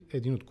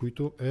един от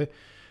които е,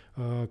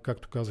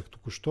 както казах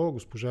току-що,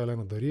 госпожа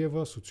Елена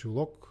Дариева,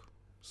 социолог.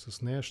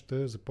 С нея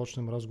ще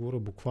започнем разговора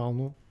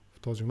буквално в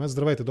този момент.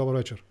 Здравейте, добър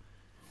вечер.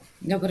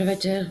 Добър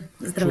вечер,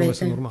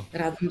 здравейте.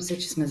 Радвам се,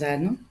 че сме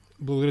заедно.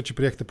 Благодаря, че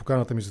приехте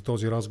поканата ми за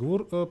този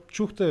разговор.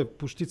 Чухте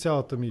почти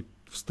цялата ми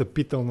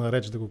встъпителна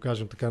реч, да го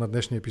кажем така, на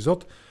днешния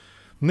епизод.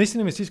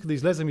 Наистина ми се иска да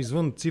излезем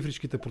извън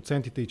цифричките,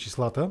 процентите и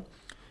числата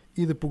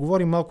и да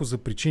поговорим малко за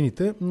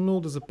причините, но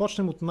да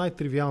започнем от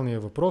най-тривиалния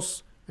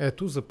въпрос.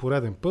 Ето, за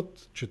пореден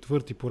път,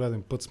 четвърти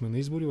пореден път сме на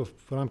избори в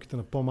рамките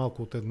на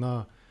по-малко от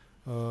една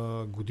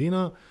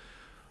година.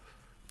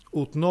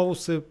 Отново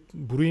се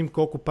броим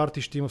колко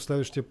партии ще има в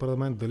следващия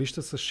парламент. Дали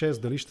ще са 6,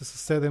 дали ще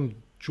са 7.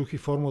 Чух и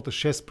формулата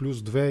 6 плюс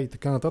 2 и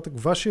така нататък.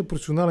 Вашия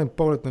професионален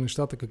поглед на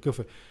нещата какъв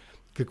е?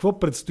 Какво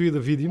предстои да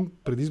видим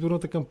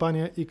предизборната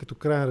кампания и като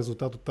крайен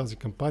резултат от тази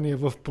кампания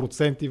в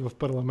проценти в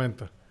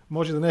парламента?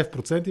 Може да не е в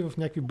проценти, в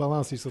някакви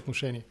баланси и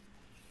съотношения.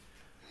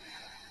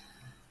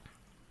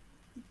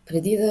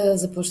 Преди да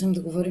започнем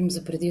да говорим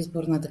за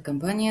предизборната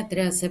кампания,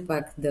 трябва все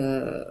пак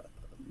да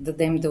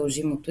дадем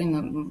дължимото и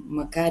на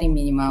макар и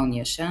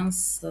минималния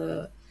шанс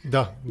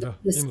да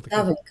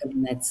съставен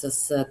кабинет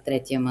с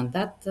третия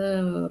мандат,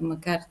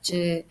 макар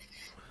че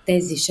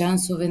тези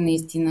шансове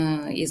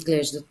наистина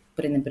изглеждат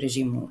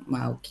пренебрежимо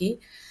малки.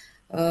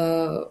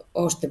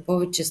 Още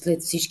повече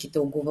след всичките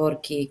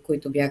уговорки,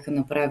 които бяха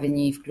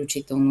направени,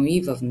 включително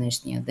и в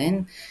днешния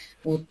ден,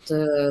 от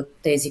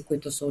тези,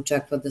 които се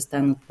очакват да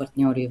станат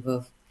партньори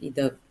и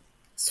да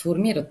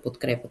сформират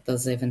подкрепата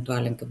за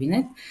евентуален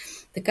кабинет.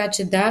 Така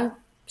че да,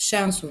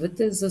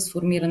 шансовете за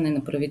сформиране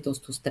на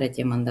правителство с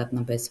третия мандат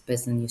на БСП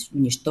са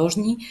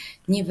нищожни.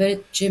 Ние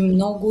вече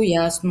много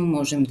ясно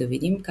можем да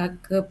видим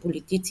как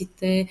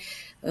политиците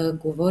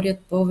говорят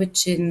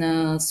повече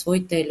на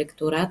своите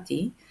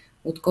електорати,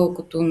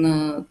 отколкото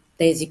на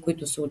тези,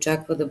 които се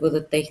очаква да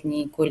бъдат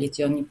техни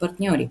коалиционни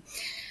партньори.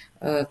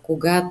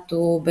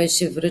 Когато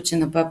беше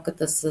връчена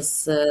папката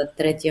с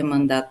третия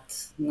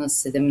мандат на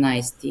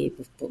 17-ти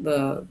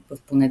в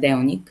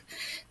понеделник,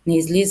 на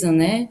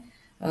излизане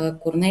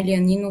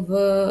Корнелия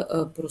Нинова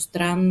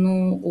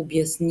пространно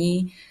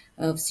обясни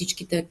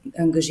всичките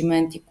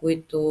ангажименти,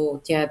 които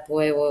тя е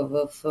поела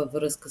в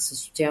връзка с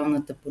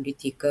социалната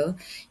политика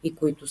и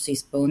които са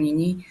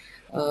изпълнени.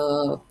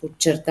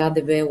 Подчерта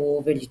дебело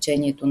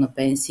увеличението на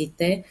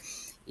пенсиите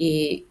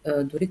и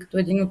дори като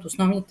един от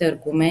основните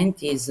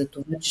аргументи за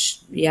това, че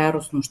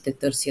яростно ще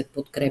търсят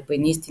подкрепа и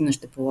наистина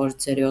ще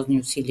положат сериозни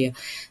усилия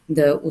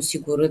да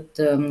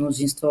осигурят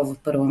мнозинство в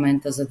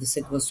парламента, за да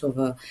се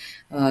гласува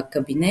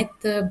кабинет,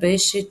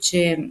 беше,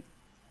 че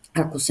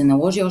ако се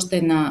наложи още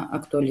една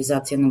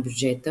актуализация на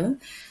бюджета,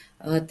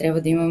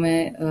 трябва да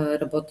имаме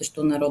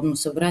работещо Народно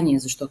събрание,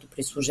 защото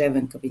при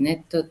служебен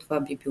кабинет това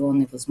би било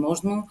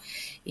невъзможно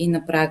и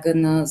на прага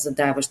на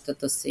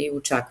задаващата се и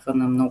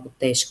очаквана много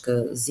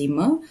тежка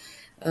зима.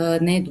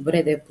 Не е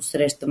добре да я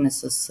посрещаме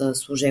с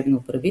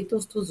служебно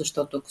правителство,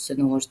 защото ако се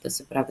наложи да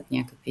се правят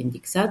някакви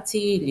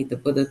индексации или да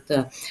бъдат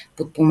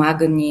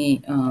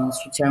подпомагани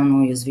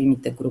социално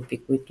уязвимите групи,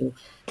 които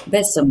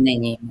без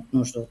съмнение имат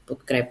нужда от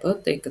подкрепа,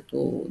 тъй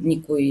като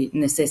никой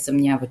не се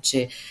съмнява,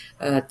 че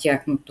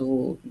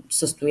тяхното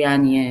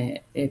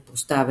състояние е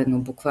поставено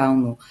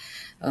буквално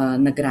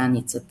на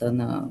границата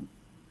на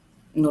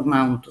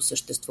нормалното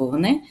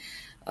съществуване.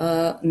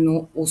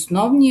 Но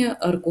основният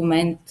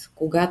аргумент,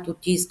 когато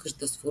ти искаш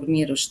да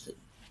сформираш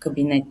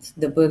кабинет,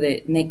 да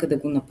бъде, нека да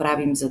го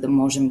направим, за да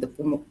можем да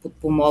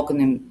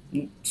подпомогнем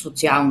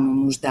социално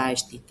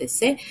нуждаещите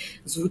се,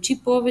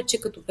 звучи повече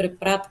като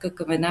препратка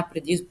към една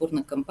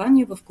предизборна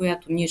кампания, в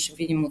която ние ще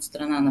видим от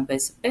страна на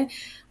БСП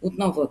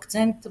отново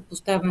акцент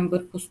поставен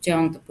върху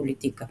социалната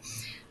политика.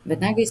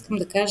 Веднага искам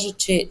да кажа,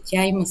 че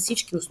тя има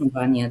всички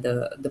основания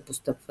да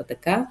постъпва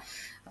така.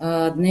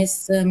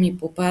 Днес ми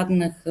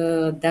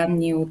попаднаха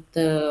данни от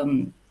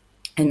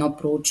едно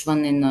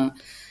проучване на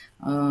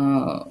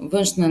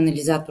външна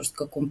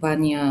анализаторска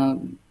компания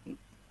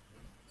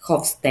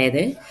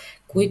Hofstede,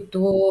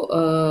 които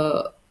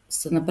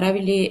са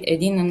направили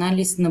един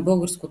анализ на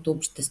българското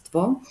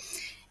общество.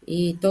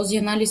 И този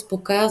анализ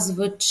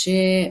показва,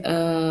 че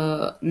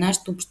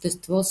нашето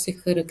общество се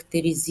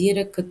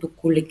характеризира като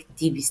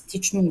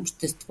колективистично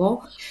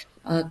общество,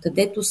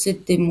 където се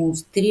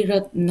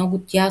демонстрира много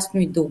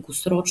тясно и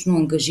дългосрочно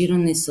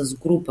ангажиране с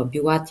група,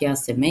 била тя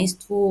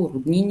семейство,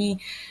 роднини,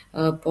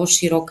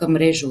 по-широка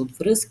мрежа от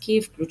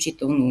връзки,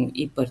 включително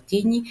и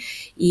партийни,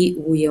 и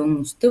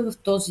лоялността в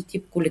този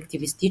тип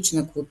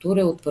колективистична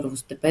култура е от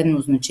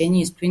първостепенно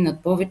значение и стои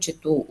над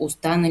повечето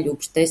останали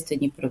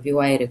обществени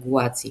правила и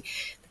регулации.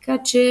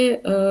 Така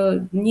че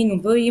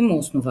Нинова има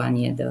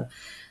основание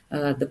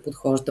да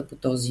подхожда по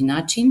този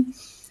начин.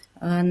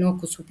 Но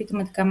ако се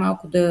опитаме така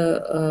малко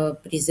да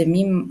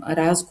приземим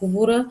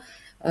разговора,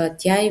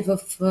 тя е в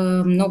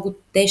много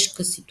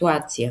тежка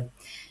ситуация.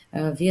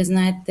 Вие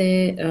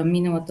знаете,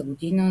 миналата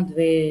година,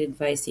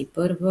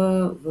 2021,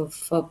 в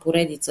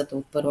поредицата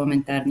от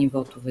парламентарни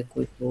вотове,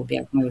 които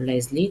бяхме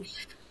влезли,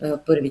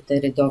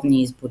 първите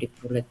редовни избори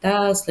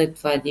пролета, след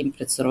това един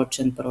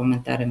предсрочен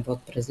парламентарен вод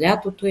през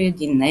лятото и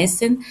един на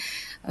есен,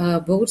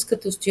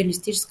 Българската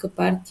социалистическа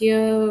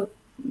партия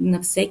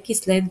на всеки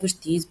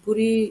следващи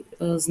избори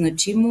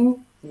значимо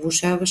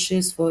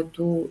влошаваше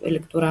своето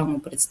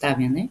електорално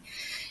представяне.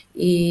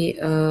 И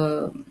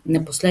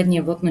на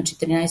последния вод на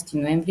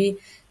 14 ноември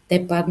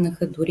те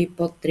паднаха дори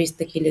под 300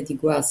 000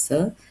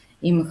 гласа,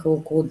 имаха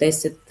около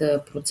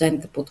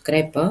 10%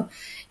 подкрепа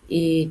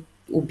и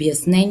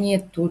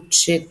обяснението,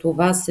 че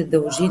това се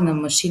дължи на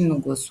машинно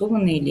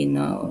гласуване или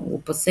на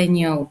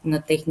опасения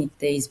на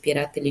техните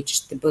избиратели, че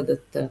ще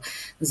бъдат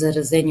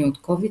заразени от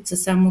COVID, са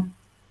само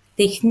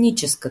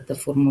техническата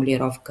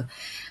формулировка.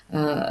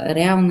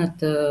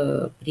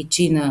 Реалната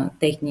причина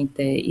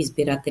техните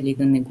избиратели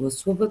да не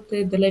гласуват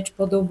е далеч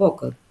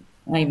по-дълбока,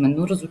 а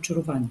именно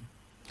разочарование.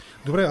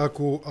 Добре,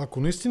 ако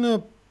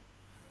наистина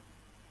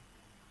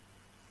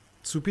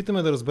се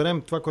опитаме да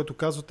разберем това, което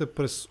казвате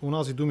през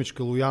онази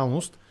думичка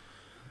лоялност,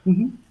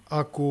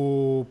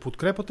 ако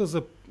подкрепата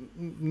за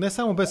не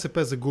само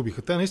БСП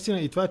загубиха, те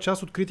наистина, и това е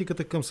част от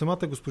критиката към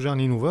самата госпожа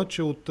Нинова,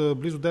 че от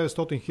близо 900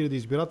 000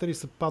 избиратели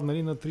са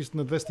паднали на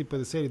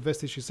 250 или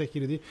 260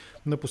 000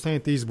 на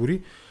последните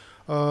избори.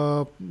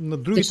 На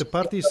другите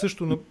партии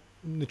също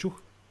не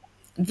чух.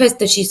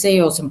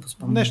 268 по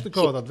спомням. Нещо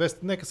такова, да.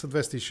 Нека са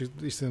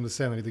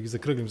 270, нали, да ги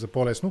закръглим за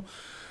по-лесно.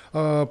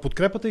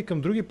 Подкрепата и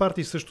към други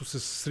партии също се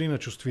срина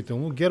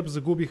чувствително. ГЕРБ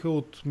загубиха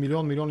от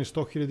 1 100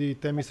 000,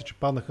 те мисля, че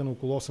паднаха на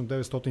около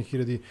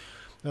 800-900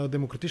 000.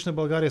 Демократична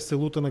България се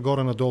лута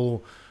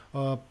нагоре-надолу.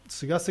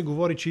 Сега се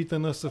говори, че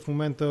ИТН са в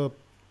момента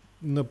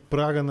на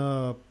прага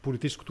на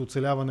политическото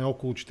оцеляване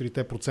около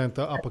 4%,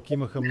 а пък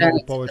имаха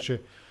много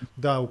повече.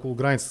 Да, около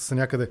границата са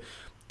някъде.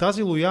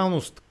 Тази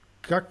лоялност,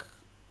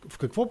 в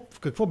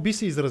какво би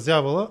се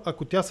изразявала,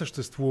 ако тя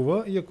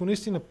съществува и ако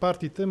наистина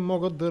партиите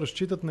могат да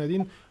разчитат на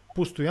един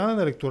постоянен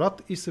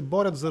електорат и се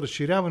борят за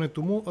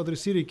разширяването му,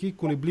 адресирайки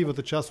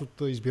колебливата част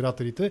от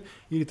избирателите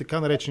или така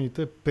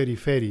наречените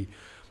периферии?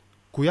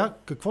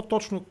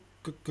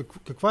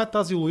 Каква е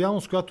тази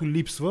лоялност, която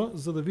липсва,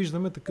 за да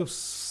виждаме такъв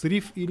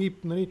срив или,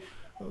 нали,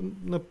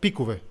 на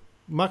пикове?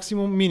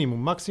 Максимум,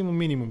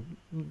 минимум.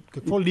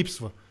 Какво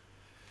липсва?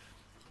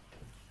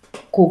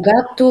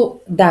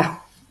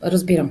 Да,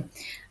 разбирам.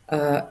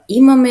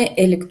 Имаме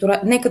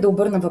електорат. Нека да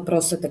обърна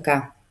въпроса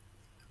така.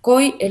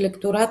 Кой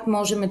електорат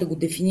можем да го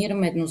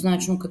дефинираме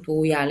еднозначно като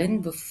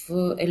лоялен? В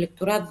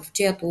електорат, в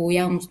чиято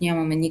лоялност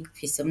нямаме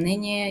никакви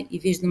съмнения и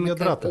виждаме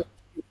ядрата.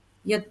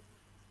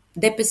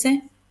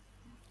 ДПС?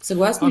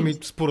 Съгласни?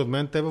 Според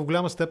мен те в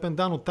голяма степен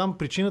да, но там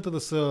причината да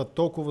са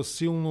толкова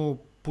силно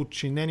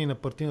подчинени на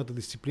партийната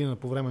дисциплина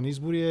по време на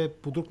избори е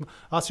по друг.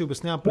 Аз си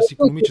обяснявам през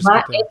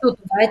икономическата.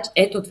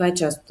 Ето това е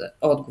част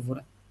от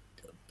отговора.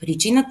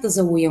 Причината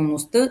за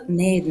лоялността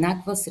не е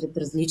еднаква сред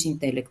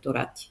различните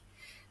електорати.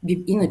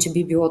 Иначе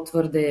би било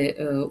твърде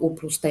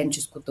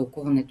опростенческо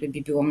тълкуването и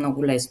би било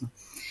много лесно.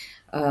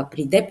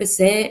 При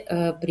ДПС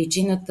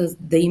причината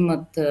да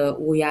имат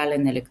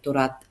лоялен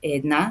електорат е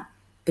една,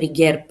 при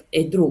ГЕРБ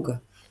е друга.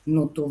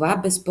 Но това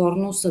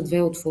безспорно са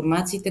две от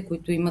формациите,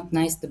 които имат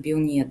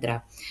най-стабилни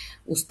ядра.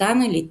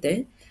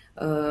 Останалите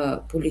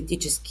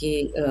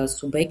политически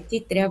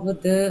субекти трябва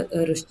да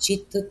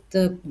разчитат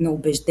на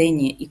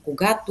убеждение. И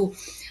когато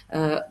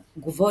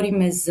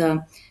говориме за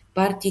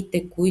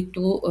партиите,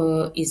 които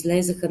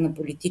излезаха на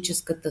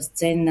политическата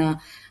сцена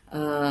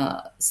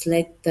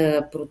след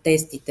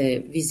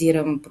протестите,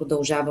 визирам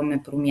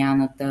Продължаваме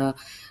промяната,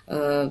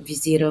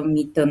 визирам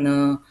ИТН,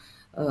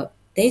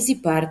 тези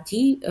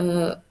партии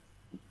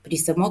при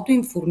самото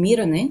им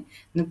формиране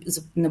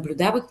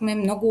наблюдавахме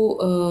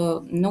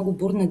много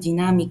бурна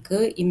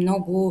динамика и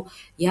много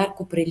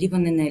ярко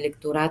преливане на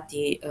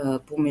електорати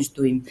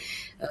помежду им.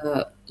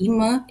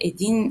 Има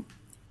един,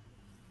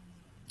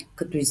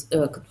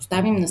 като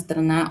ставим на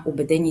страна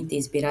убедените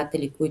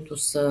избиратели, които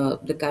са,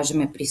 да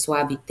кажем, при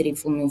Слави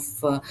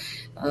Трифонов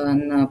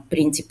на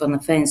принципа на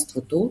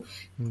фенството,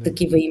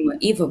 такива има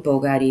и в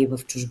България, и в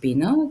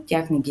чужбина,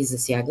 тях не ги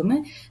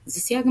засягаме.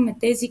 Засягаме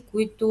тези,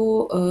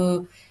 които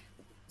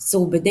са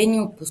убедени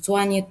от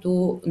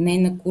посланието не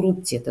на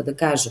корупцията, да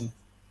кажем.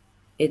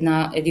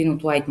 Един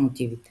от лайт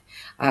мотивите.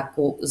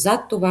 Ако зад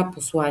това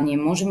послание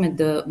можем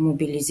да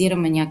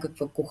мобилизираме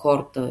някаква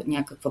кохорта,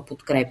 някаква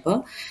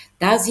подкрепа,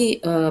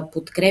 тази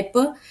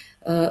подкрепа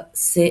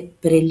се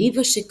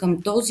преливаше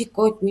към този,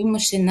 който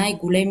имаше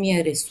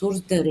най-големия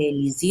ресурс да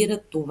реализира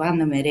това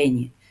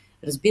намерение.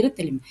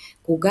 Разбирате ли ме?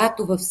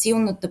 Когато в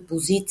силната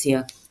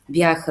позиция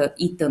бяха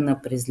ИТН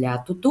през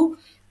лятото,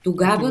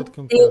 тогава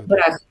те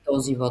обраха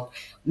този вод.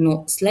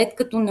 Но след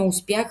като не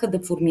успяха да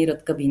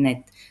формират кабинет,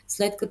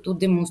 след като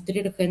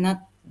демонстрираха една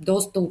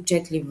доста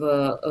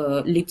отчетлива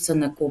липса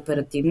на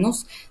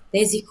кооперативност,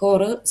 тези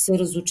хора се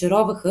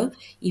разочароваха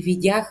и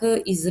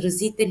видяха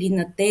изразители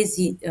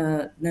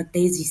на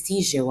тези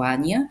си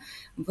желания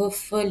в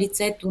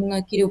лицето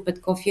на Кирил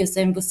Петков и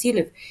Асен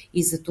Василев.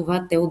 И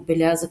затова те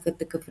отбелязаха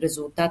такъв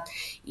резултат.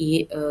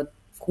 И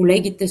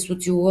колегите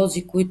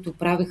социолози, които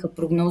правеха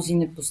прогнози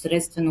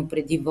непосредствено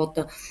преди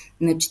вота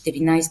на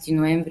 14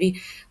 ноември,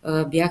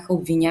 бяха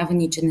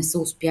обвинявани, че не са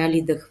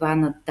успяли да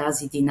хванат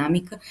тази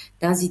динамика.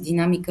 Тази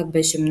динамика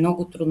беше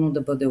много трудно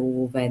да бъде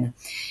уловена.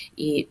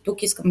 И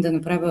тук искам да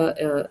направя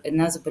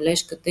една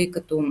забележка, тъй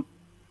като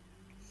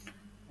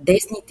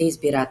десните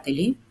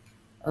избиратели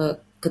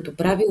като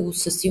правило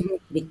са силно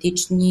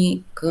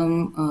критични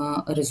към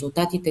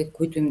резултатите,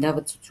 които им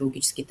дават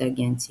социологическите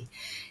агенции.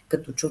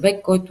 Като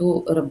човек,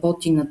 който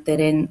работи на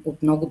терен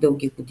от много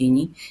дълги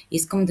години,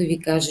 искам да ви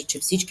кажа, че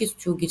всички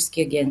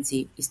социологически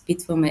агенции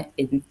изпитваме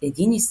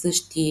един и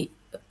същи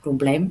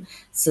проблем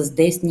с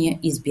десния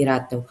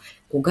избирател.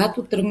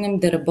 Когато тръгнем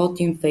да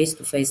работим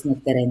фейс-то-фейс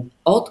на терен,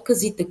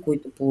 отказите,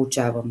 които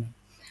получаваме,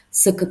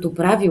 са като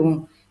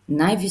правило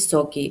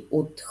най-високи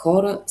от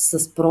хора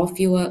с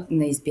профила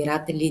на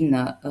избиратели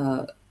на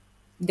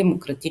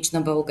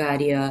Демократична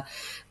България,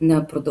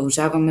 на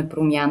Продължаваме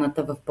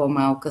промяната в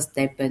по-малка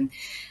степен.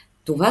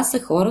 Това са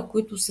хора,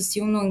 които са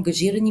силно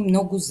ангажирани,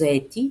 много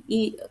заети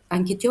и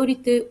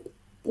анкетьорите,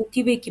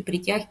 отивайки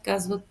при тях,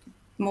 казват: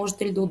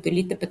 можете ли да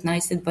отделите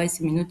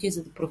 15-20 минути,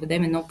 за да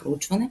проведем едно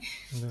проучване?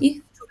 Да.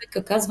 И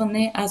човека казва: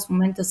 не, аз в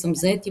момента съм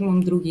заед, имам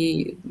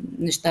други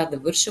неща да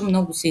върша,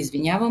 много се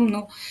извинявам,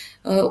 но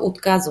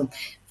отказвам.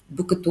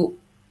 Докато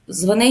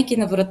звънейки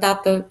на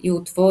вратата и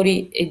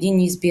отвори един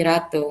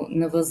избирател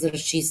на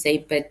възраст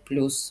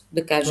 65+,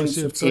 да кажем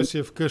той си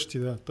е вкъщи,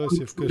 да. Той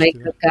си е вкъщи.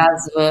 Човека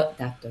казва,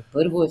 той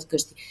първо е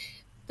вкъщи.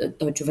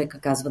 Той човека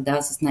казва: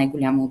 да, с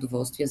най-голямо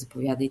удоволствие,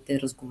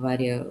 заповядайте,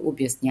 разговаря,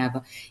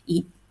 обяснява.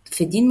 И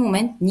в един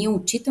момент ние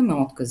отчитаме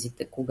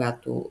отказите,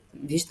 когато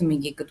виждаме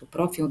ги като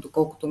профил,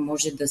 доколкото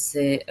може да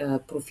се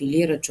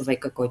профилира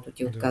човека, който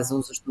ти е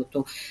отказал,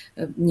 защото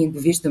ние го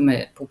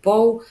виждаме по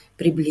пол,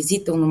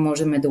 приблизително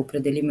можем да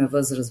определиме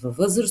възраст във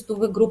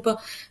възрастова група,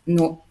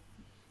 но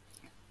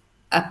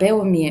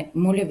апела ми е: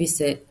 моля ви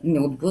се, не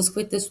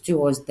отблъсквайте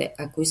социолозите.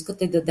 Ако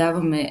искате да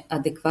даваме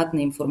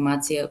адекватна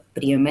информация,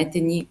 приемете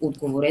ни,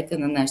 отговорете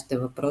на нашите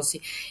въпроси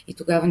и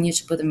тогава ние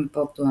ще бъдем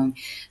по-актуални.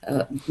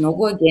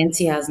 Много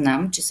агенции, аз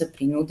знам, че са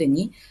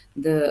принудени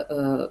да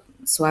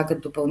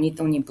слагат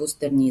допълнителни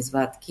бустерни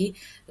извадки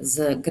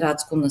за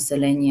градско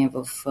население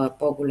в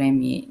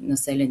по-големи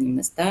населени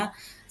места,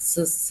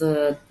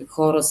 с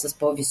хора с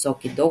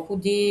по-високи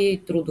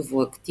доходи,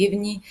 трудово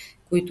активни,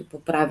 които по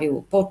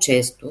правило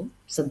по-често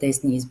са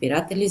десни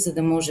избиратели, за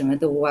да можем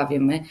да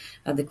улавяме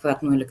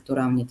адекватно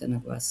електоралните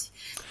нагласи.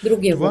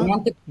 Другия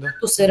вариант е,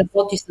 когато се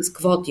работи с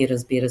квоти,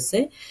 разбира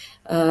се,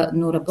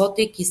 но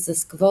работейки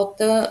с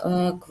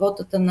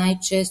квотата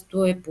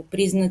най-често е по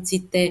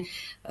признаците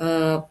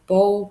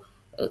пол.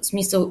 В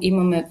смисъл,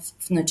 имаме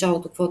в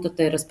началото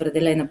квотата е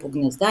разпределена по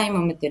гнезда,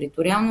 имаме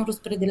териториално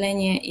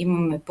разпределение,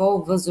 имаме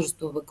пол,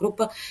 възрастова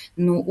група,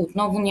 но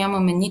отново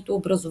нямаме нито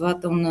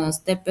образователна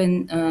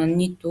степен,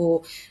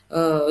 нито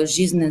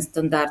жизнен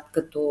стандарт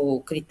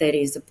като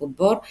критерий за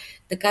подбор,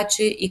 така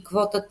че и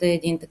квотата е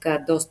един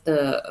така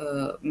доста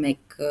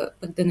мек,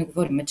 пък да не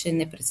говорим, че е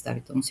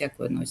непредставително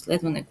всяко едно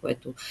изследване,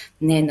 което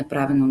не е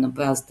направено на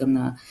базата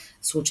на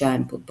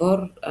случайен подбор,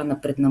 а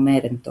на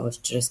преднамерен, т.е.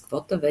 чрез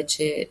квота,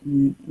 вече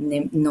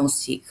не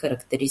носи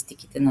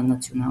характеристиките на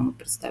национално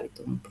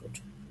представително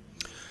проучване.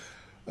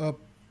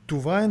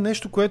 Това е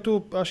нещо,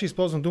 което аз ще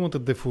използвам думата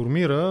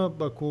деформира,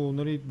 ако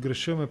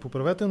греша ме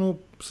поправете, но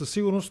със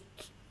сигурност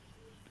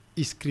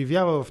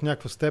изкривява в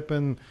някаква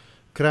степен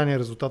крайния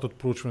резултат от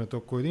проучването.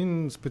 Ако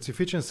един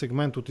специфичен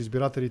сегмент от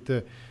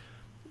избирателите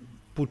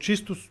по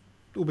чисто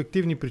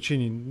обективни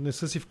причини не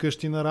са си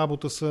вкъщи, на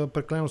работа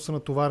прекалено са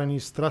натоварени,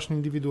 страшни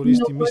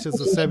индивидуалисти, мислят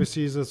за себе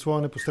си и за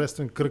своя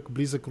непосредствен кръг,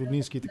 близък,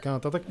 роднински и така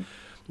нататък,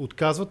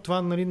 отказват,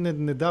 това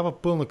не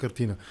дава пълна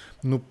картина.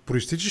 Но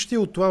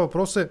проистичащия от това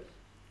въпрос е,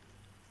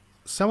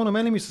 само на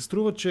мен ми се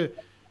струва, че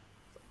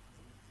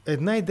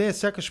една идея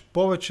сякаш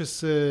повече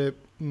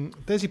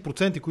тези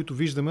проценти, които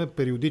виждаме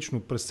периодично,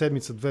 през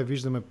седмица-две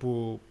виждаме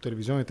по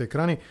телевизионните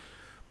екрани,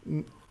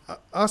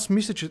 аз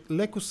мисля, че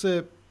леко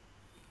се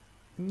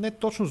не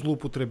точно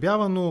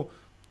злоупотребява, но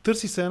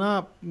търси се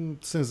една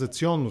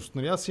сензационност.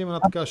 Аз имам една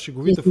така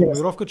шеговита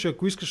формулировка, че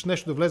ако искаш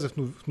нещо да влезе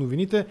в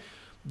новините,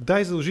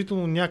 дай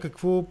задължително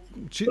някакъв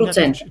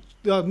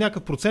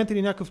процент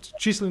или някакъв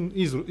числен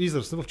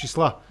израз в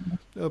числа.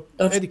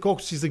 Еди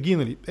колко си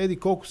загинали, еди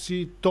колко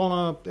си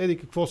тона, еди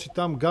какво си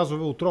там,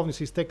 газове отровни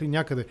са изтекли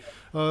някъде,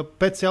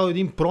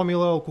 5,1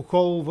 промила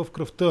алкохол в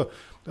кръвта,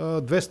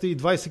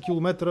 220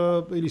 км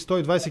или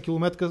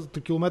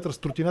 120 км с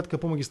тротинетка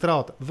по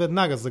магистралата.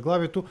 Веднага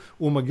заглавието: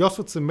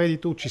 омагьосват се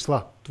медиите от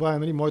числа. Това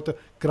е моята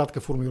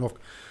кратка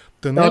формулировка.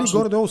 Та не е ли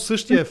горе-долу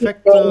същия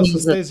ефект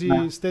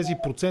с тези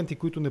проценти,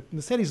 които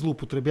не се ли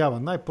злоупотребява?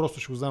 Най-просто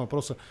ще го задам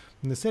въпроса.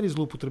 Не се ли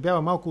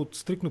злоупотребява малко от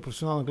стриктно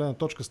професионална гледна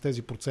точка с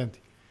тези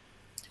проценти?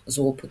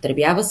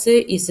 Злоупотребява се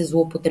и се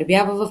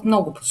злоупотребява в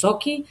много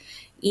посоки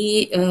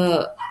и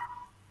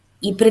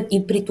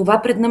при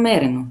това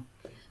преднамерено.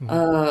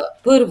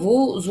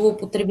 Първо,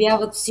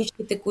 злоупотребяват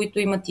всичките, които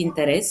имат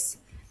интерес.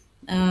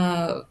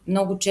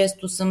 Много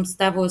често съм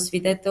ставала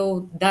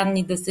свидетел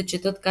данни да се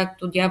четат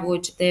както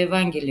дявола чете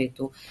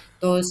Евангелието.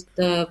 Тоест,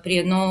 при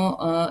едно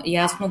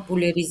ясно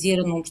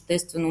поляризирано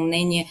обществено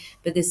мнение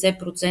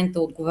 50%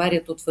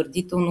 отговарят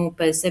утвърдително,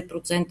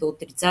 50%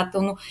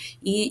 отрицателно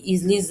и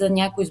излиза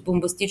някой с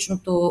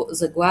бомбастичното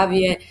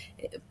заглавие: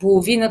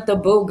 половината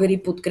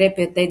българи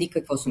подкрепят еди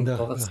какво съм.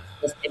 Това в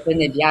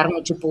степен е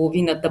вярно, че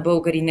половината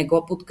българи не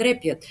го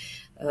подкрепят.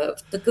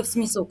 В такъв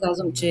смисъл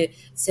казвам, че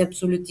се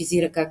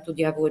абсолютизира както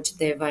дявола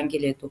чете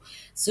Евангелието.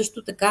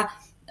 Също така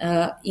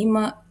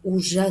има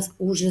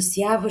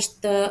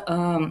ужасяваща,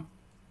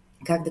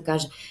 как да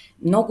кажа,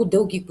 много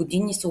дълги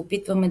години се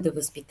опитваме да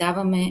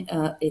възпитаваме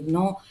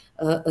едно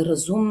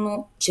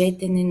разумно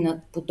четене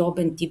на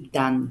подобен тип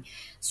данни.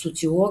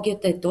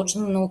 Социологията е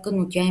точна наука,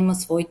 но тя има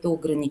своите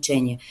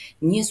ограничения.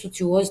 Ние,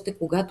 социолозите,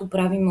 когато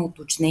правим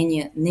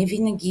уточнения, не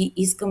винаги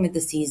искаме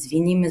да се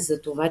извиниме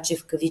за това, че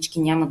в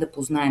кавички няма да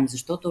познаем,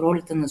 защото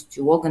ролята на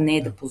социолога не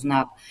е да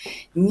познава.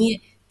 Ние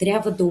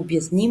трябва да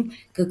обясним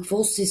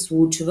какво се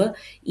случва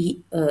и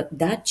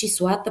да,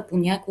 числата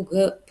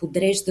понякога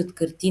подреждат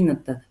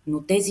картината,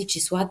 но тези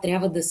числа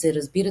трябва да се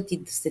разбират и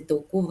да се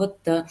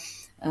тълкуват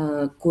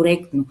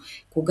коректно.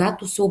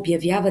 Когато се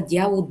обявява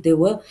дял от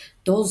дела,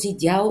 този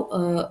дял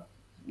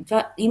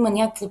това има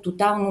някакво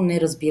тотално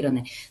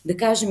неразбиране. Да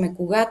кажем,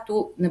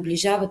 когато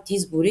наближават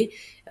избори,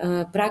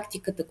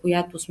 практиката,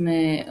 която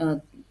сме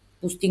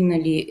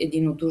постигнали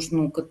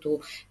единодушно като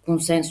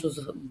консенсус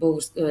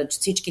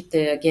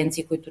всичките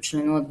агенции, които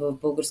членуват в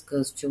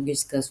Българска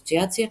социологическа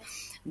асоциация,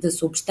 да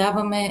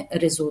съобщаваме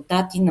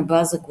резултати на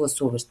база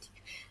гласуващи.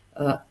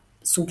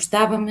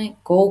 Съобщаваме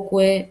колко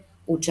е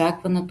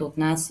очакваната от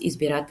нас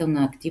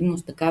избирателна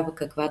активност, такава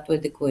каквато е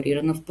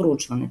декларирана в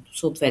проучването,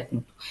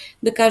 съответното.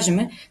 Да кажем,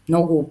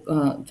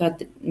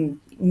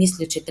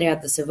 мисля, че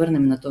трябва да се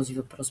върнем на този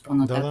въпрос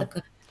по-нататък.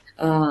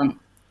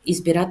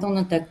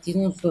 Избирателната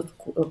активност, в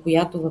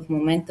която в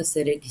момента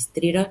се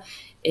регистрира,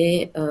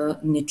 е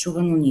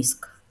нечувано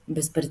ниска,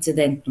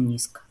 безпрецедентно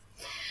ниска.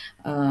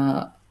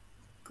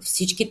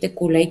 Всичките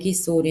колеги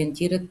се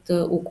ориентират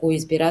около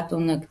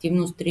избирателна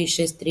активност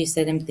 36,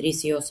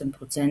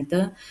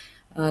 37,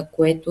 38%,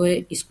 което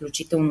е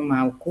изключително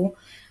малко.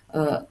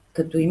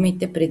 Като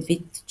имайте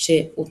предвид,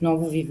 че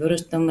отново ви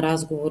връщам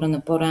разговора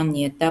на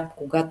по-ранния етап,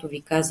 когато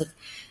ви казах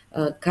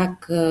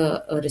как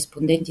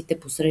респондентите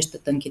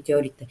посрещат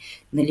анкетьорите.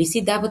 Нали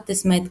си давате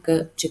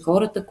сметка, че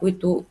хората,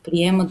 които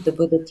приемат да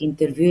бъдат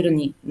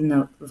интервюирани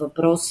на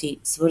въпроси,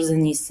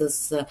 свързани с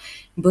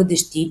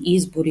бъдещи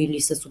избори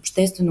или с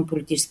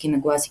обществено-политически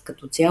нагласи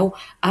като цяло,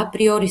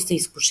 априори са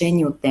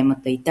изкушени от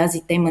темата и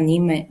тази тема не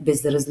им е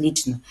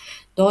безразлична.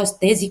 Тоест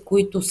тези,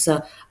 които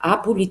са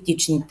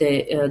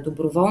аполитичните,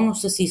 доброволно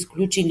са се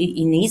изключили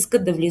и не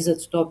искат да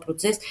влизат в този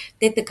процес,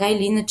 те така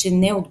или иначе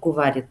не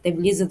отговарят. Те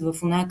влизат в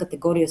оная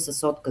категория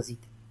с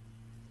отказите.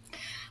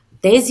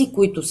 Тези,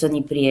 които са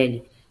ни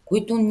приели,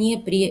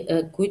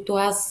 които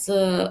аз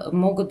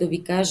мога да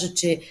ви кажа,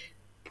 че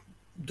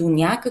до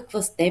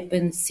някаква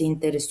степен се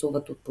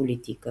интересуват от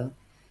политика,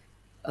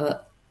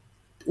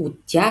 от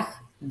тях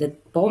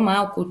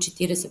по-малко от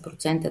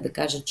 40% да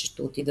кажат, че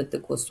ще отидат да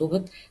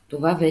гласуват,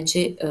 това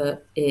вече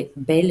е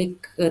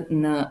белег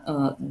на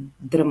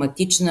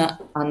драматична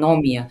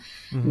аномия,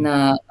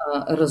 на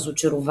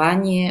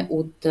разочарование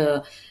от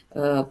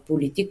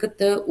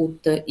политиката,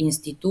 от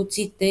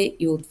институциите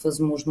и от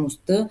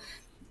възможността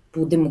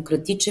по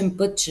демократичен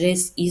път,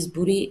 чрез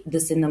избори, да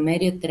се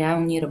намерят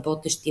реални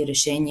работещи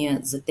решения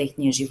за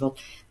техния живот.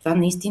 Това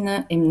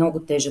наистина е много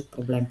тежък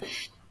проблем.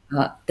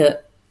 Да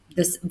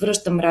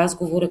връщам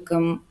разговора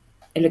към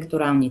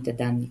електоралните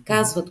данни.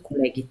 Казват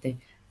колегите,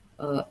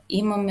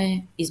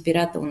 имаме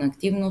избирателна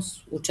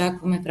активност,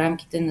 очакваме в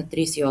рамките на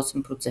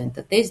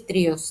 38%. Тези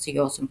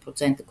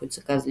 38%, които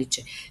са казали,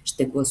 че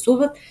ще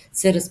гласуват,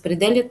 се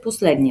разпределят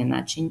последния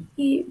начин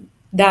и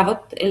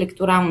дават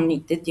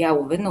електоралните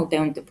дялове на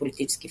отделните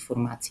политически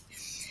формации.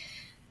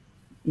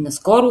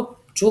 Наскоро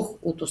чух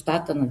от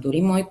устата на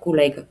дори мой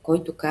колега,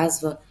 който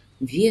казва: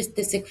 вие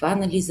сте се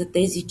хванали за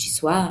тези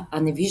числа,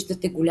 а не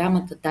виждате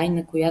голямата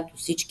тайна, която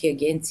всички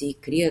агенции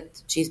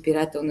крият, че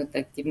избирателната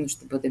активност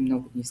ще бъде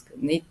много ниска.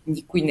 Не,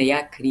 никой не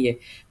я крие.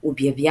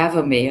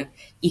 Обявяваме я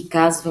и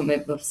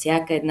казваме във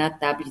всяка една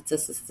таблица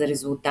с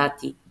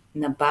резултати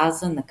на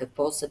база на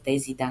какво са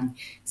тези данни.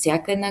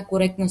 Всяка една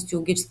коректна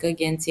социологическа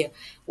агенция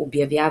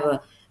обявява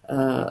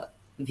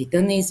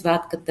вида на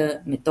извадката,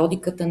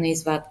 методиката на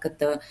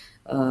извадката,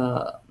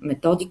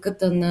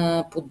 методиката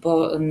на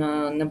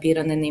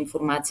набиране на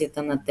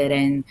информацията на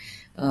терен,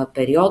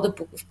 периода,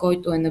 в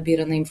който е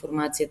набирана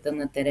информацията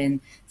на терен,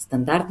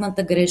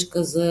 стандартната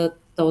грешка за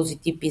този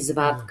тип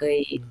извадка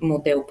и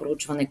модел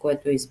проучване,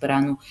 което е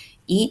избрано.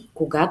 И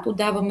когато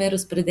даваме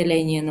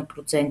разпределение на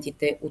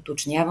процентите,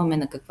 уточняваме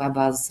на каква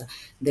база са.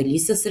 Дали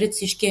са сред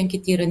всички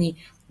анкетирани,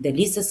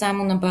 Дали са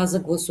само на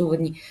база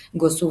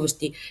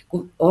гласуващи.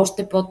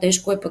 Още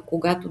по-тежко е пък,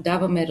 когато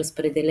даваме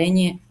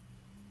разпределение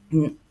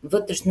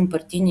вътрешно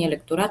партийни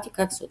електорати,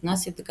 как се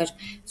отнасят, да кажа.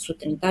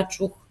 Сутринта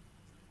чух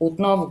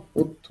отново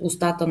от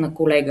устата на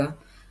колега,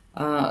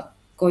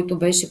 който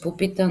беше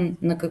попитан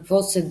на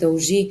какво се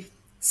дължи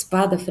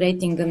спада в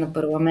рейтинга на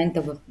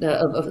парламента,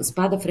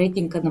 спада в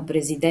рейтинга на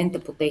президента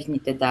по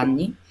техните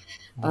данни.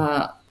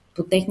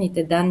 По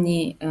техните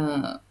данни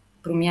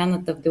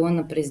промяната в дела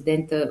на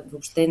президента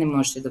въобще не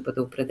можеше да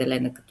бъде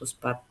определена като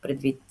спад,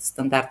 предвид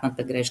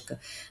стандартната грешка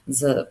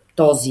за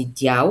този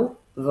дял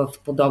в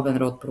подобен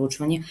род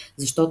проучвания,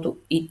 защото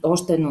и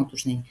още едно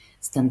уточнение.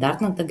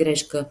 Стандартната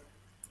грешка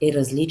е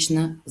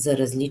различна за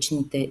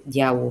различните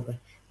дялове.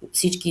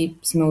 Всички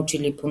сме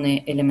учили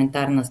поне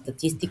елементарна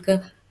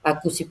статистика.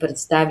 Ако си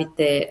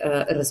представите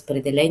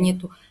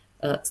разпределението,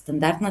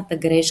 стандартната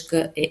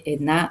грешка е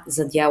една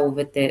за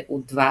дяловете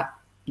от 2,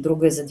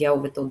 друга е за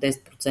дяловете от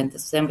 10%,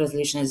 съвсем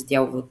различна е за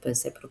дялове от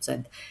 50%.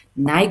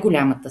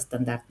 Най-голямата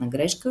стандартна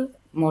грешка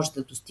може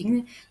да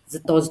достигне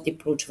за този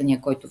тип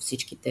проучвания, който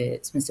всичките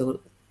сме се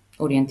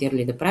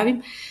ориентирали да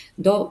правим,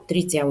 до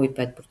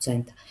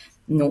 3,5%.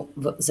 Но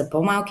за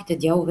по-малките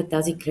дялове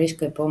тази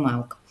грешка е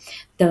по-малка.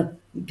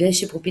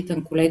 Беше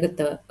попитан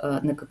колегата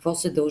на какво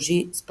се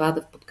дължи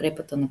спада в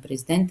подкрепата на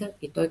президента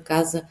и той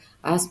каза,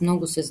 аз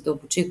много се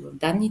задълбочих в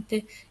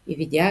данните и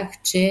видях,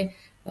 че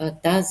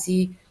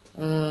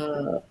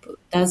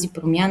тази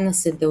промяна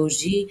се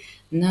дължи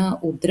на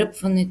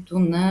отдръпването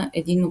на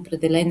един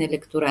определен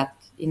електорат.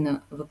 И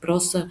на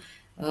въпроса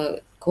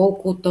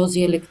колко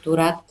този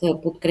електорат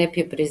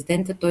подкрепя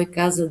президента, той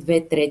каза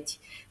 2/3,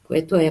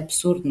 което е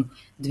абсурдно.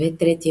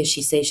 2/3 е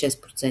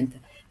 66%.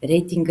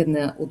 Рейтинга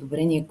на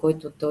одобрение,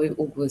 който той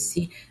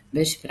огласи,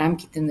 беше в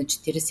рамките на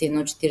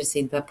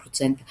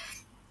 41-42%.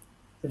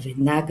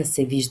 Веднага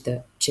се вижда,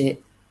 че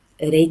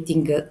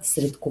рейтинга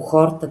сред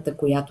кохортата,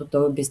 която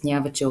той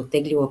обяснява, че е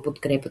оттеглила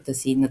подкрепата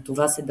си и на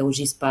това се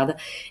дължи спада,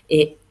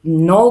 е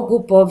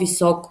много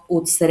по-висок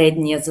от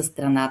средния за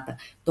страната.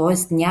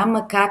 Тоест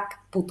няма как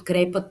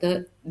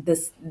подкрепата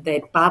да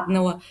е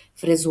паднала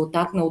в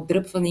резултат на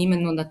отдръпване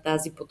именно на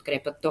тази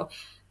подкрепа.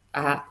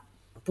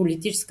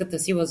 Политическата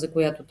сила, за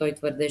която той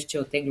твърдеше, че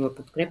е оттеглила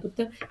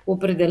подкрепата,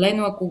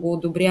 определено, ако го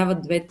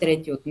одобряват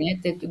 2/3 от нея,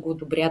 те го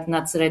одобрят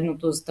над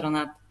средното за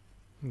страната.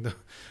 Да,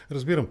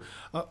 разбирам.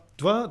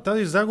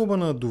 Тази загуба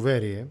на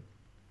доверие,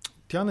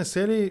 тя не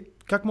се ли...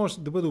 Как може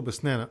да бъде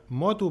обяснена?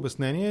 Моето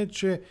обяснение е,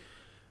 че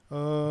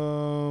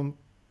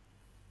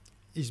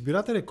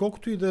избирателят,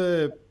 колкото и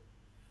да е...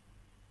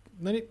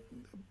 Нали,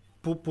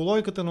 по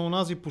логиката на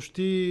онази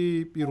почти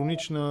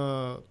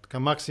иронична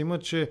максима,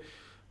 че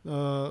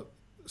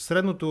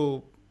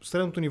средното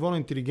ниво на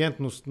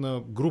интелигентност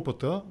на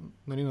групата,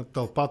 нали, на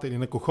тълпата или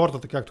на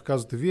кохортата, както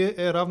казвате вие,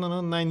 е равна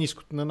на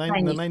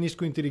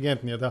най-ниско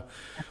интелигентния. Да.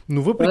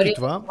 Но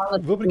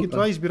въпреки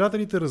това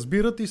избирателите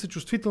разбират и са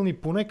чувствителни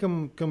поне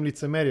към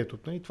лицемерието.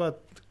 Нали, това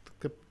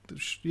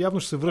явно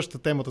ще се връща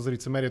темата за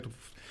лицемерието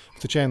в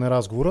течение на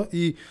разговора.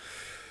 И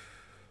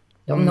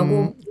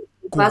много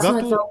опасно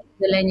това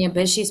определение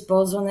беше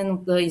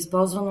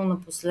използвано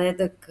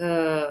напоследък,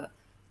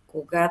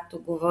 когато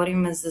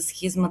говорим за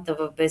схизмата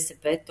в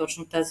БСП.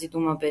 Точно тази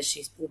дума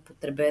беше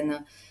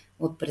употребена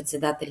от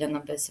председателя на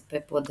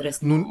БСП по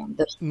адрес на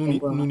държавния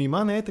глава. Но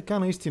нима не е така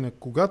наистина.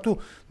 Когато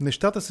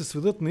нещата се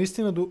сведат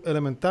наистина до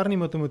елементарни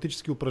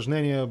математически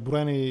упражнения,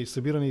 броене,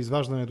 събиране и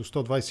изваждане до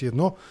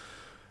 121,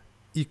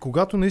 и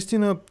когато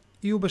наистина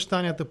и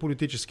обещанията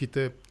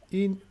политическите,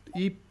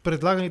 и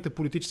предлаганите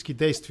политически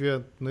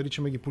действия,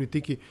 наричаме ги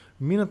политики,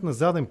 минат на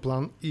заден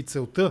план и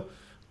целта,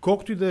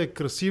 колкото и да е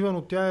красива,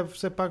 но тя е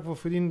все пак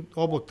в един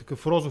облак,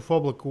 такъв розов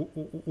облак,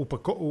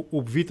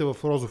 обвита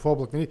в розов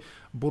облак, нали?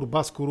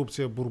 Борба с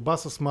корупция, борба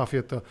с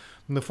мафията,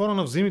 на фона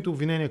на взаимните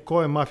обвинения,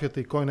 кой е мафията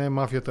и кой не е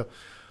мафията.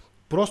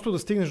 Просто да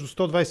стигнеш до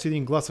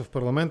 121 гласа в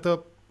парламента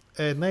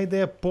е една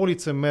идея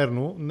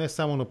по-лицемерно, не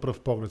само на пръв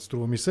поглед,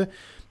 струва ми се.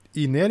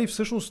 И не е ли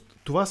всъщност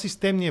това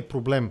системният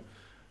проблем,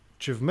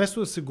 че вместо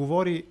да се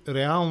говори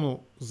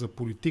реално за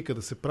политика,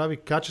 да се прави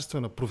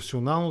качествена,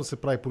 професионално да се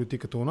прави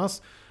политиката у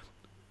нас,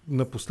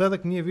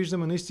 напоследък ние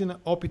виждаме наистина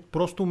опит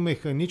просто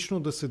механично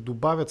да се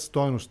добавят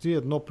стойности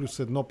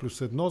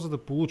 1+1+1, за да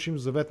получим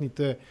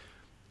заветните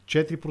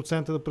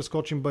 4% да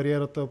прескочим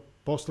бариерата,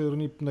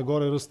 после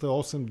нагоре ръста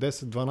 8, 10,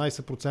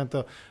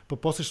 12%,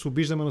 после ще се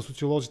обиждаме на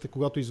социолозите,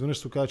 когато изведнъж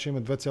се окаже, че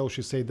имаме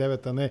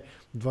 2,69, а не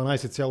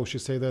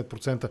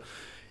 12,69%.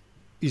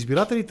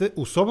 Избирателите,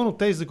 особено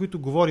тези, за които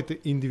говорите,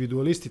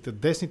 индивидуалистите,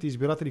 десните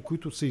избиратели,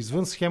 които са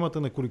извън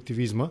схемата на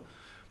колективизма,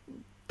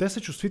 те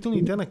са чувствителни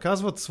и те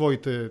наказват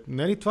своите...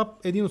 Не е ли това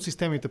един от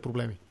системните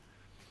проблеми?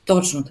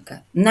 Точно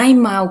така.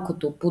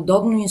 Най-малкото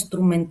подобно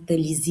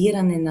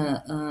инструментализиране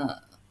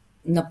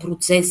на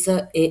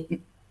процеса е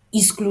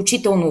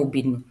изключително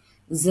обидно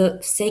за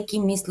всеки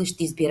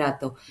мислещ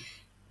избирател.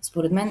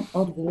 Според мен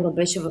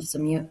отговора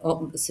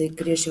се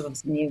криеше в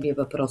самия ви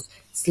въпрос.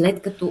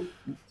 След като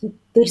ти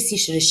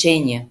търсиш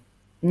решения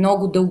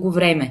много дълго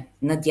време,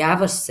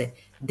 надяваш се,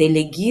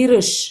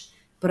 делегираш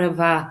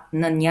права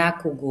на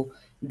някого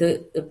да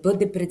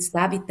бъде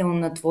представител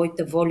на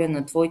твоята воля,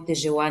 на твоите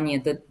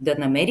желания, да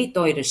намери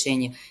той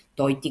решение.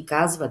 Той ти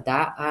казва,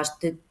 да,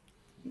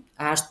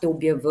 аз ще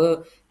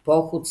обявя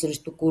поход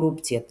срещу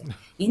корупцията.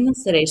 И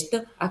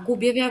насреща, ако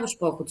обявяваш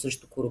поход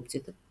срещу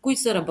корупцията, кои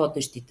са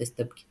работещите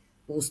стъпки?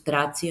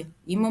 Лустрация.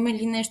 Имаме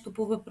ли нещо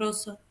по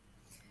въпроса?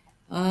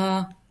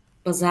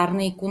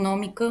 Пазарна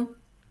икономика?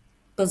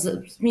 В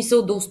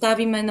смисъл да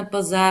оставиме на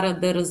пазара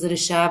да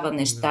разрешава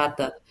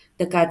нещата,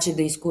 така че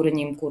да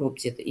изкореним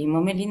корупцията.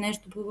 Имаме ли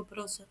нещо по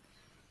въпроса?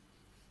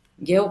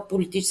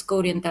 Геополитическа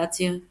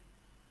ориентация?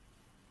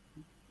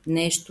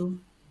 Нещо?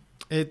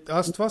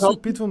 Аз това се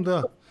опитвам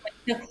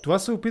Това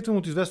се опитвам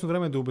от известно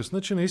време да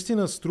обясня, че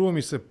наистина струва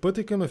ми се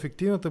пътя към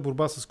ефективната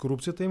борба с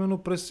корупцията именно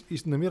през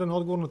намиране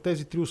отговор на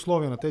тези три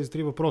условия, на тези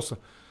три въпроса.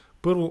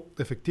 Първо,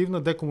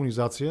 ефективна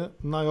декомунизация,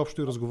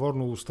 най-общо и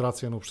разговорна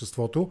лустрация на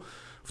обществото.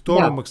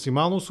 Второ,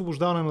 максимално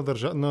освобождаване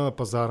на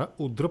пазара,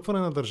 отдръпване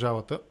на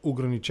държавата,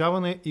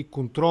 ограничаване и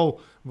контрол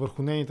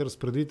върху нейните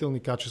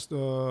разпределителни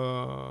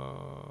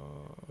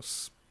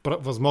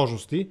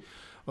възможности,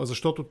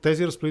 защото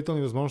тези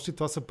разпределителни възможности,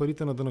 това са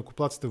парите на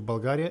данъкоплатците в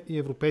България и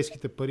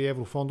европейските пари,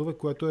 еврофондове,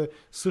 което е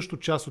също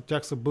част от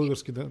тях са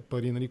български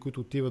пари, нали, които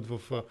отиват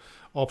в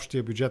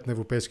общия бюджет на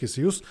Европейския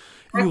съюз.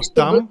 Как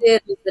ще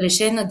бъде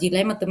разрешена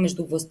дилемата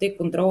между властта и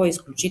контрола е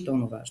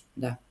изключително важно.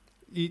 Да.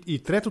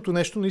 И третото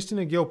нещо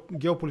наистина е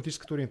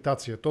геополитическата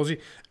ориентация, този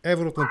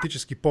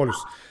евроатлантически полюс.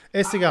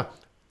 Сега,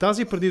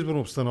 тази предизборна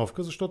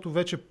обстановка, защото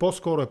вече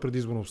по-скоро е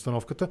предизборна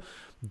обстановката,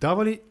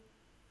 дава ли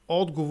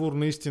отговор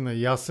наистина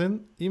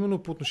ясен, именно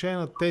по отношение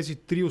на тези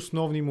три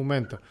основни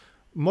момента?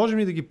 Можем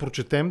ли да ги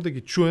прочетем, да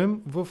ги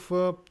чуем в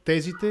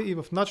тезите и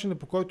в начина,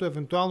 по който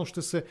евентуално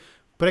ще се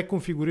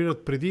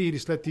преконфигурират преди или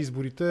след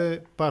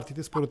изборите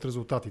партиите според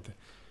резултатите?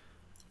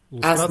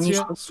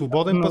 Лустрация,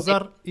 свободен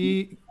пазар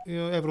и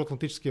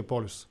евроатлантическия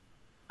полюс.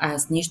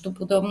 Аз нищо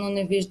подобно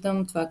не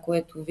виждам. Това,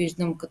 което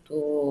виждам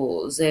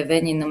като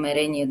заявени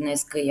намерения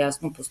днеска,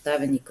 ясно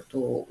поставени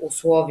като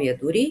условия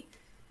дори,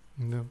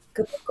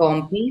 като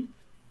компи,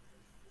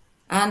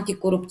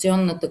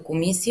 антикорупционната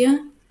комисия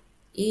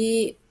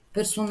и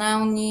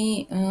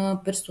персонални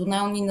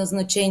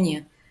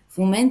назначения. В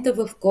момента,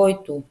 в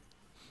който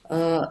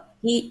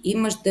ти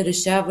имаш да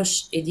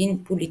решаваш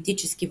един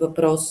политически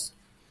въпрос,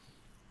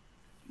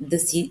 да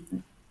си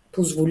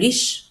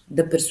позволиш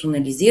да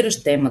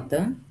персонализираш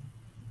темата,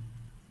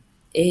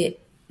 е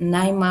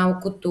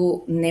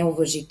най-малкото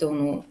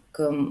неуважително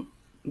към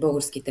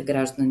българските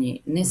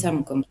граждани, не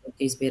само към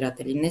своите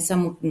избиратели, не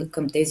само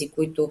към тези,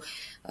 които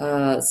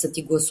са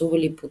ти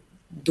гласували по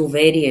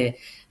доверие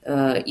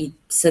и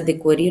са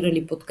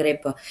декларирали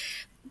подкрепа.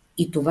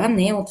 И това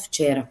не е от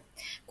вчера.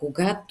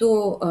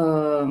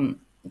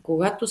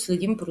 Когато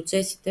следим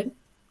процесите,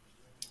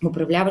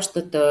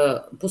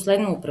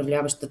 последно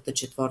управляващата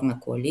четворна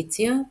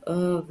коалиция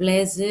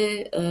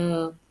влезе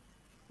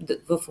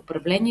в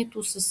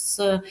управлението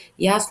с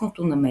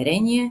ясното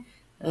намерение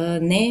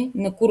не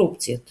на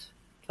корупцията.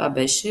 Това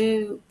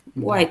беше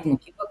лайт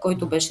мотива,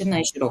 който беше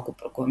най-широко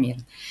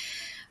прокламиран.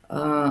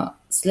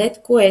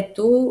 След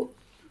което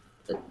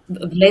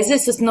влезе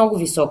с много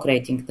висок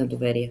рейтинг на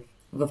доверие.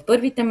 В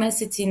първите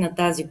месеци на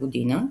тази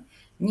година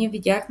ние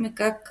видяхме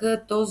как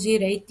този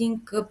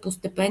рейтинг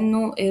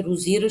постепенно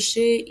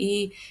ерозираше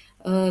и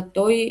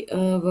той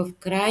в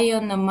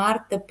края на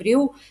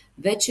март-април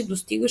вече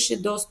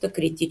достигаше доста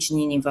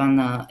критични нива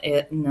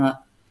на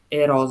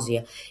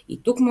ерозия.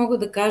 И тук мога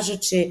да кажа,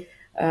 че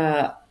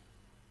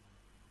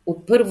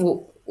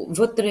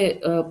вътре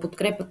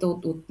подкрепата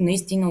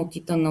наистина от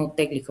ИТН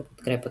оттеглиха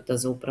подкрепата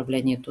за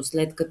управлението,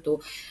 след като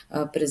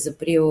през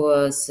април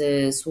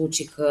се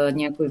случиха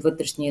някои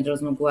вътрешни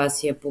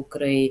разногласия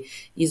покрай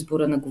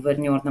избора на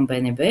гуверньор на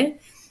БНБ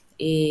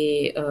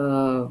и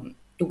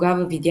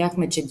тогава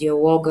видяхме, че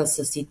диалога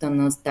с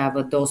ИТН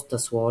става доста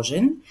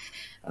сложен.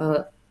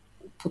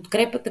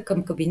 Подкрепата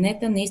към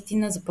кабинета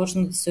наистина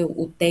започна да се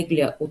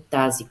оттегля от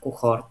тази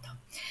кохорта.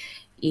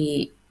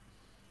 И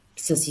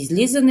с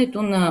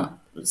излизането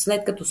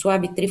след като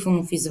Слави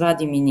Трифонов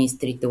извади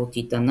министрите от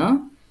ИТН,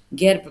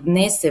 ГЕРБ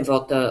внесе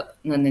вота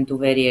на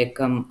недоверие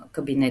към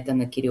кабинета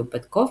на Кирил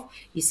Петков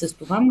и с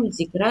това му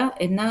изигра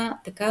една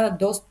така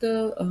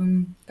доста,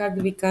 как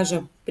да ви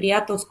кажа,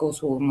 приятелска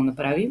услуга му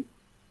направи,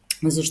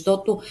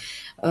 защото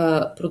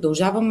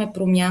продължаваме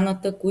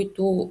промяната,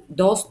 които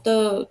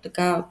доста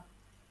така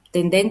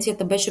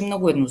тенденцията беше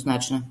много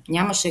еднозначна.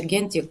 Нямаше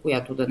агенция,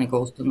 която да не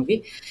го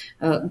установи.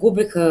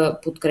 Губеха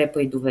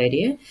подкрепа и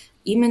доверие,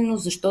 именно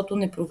защото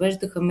не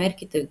провеждаха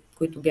мерките,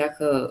 които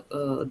бяха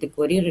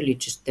декларирали,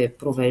 че ще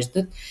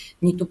провеждат,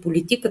 нито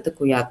политиката,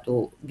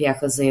 която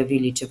бяха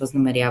заявили, че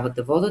възнамеряват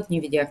да водят.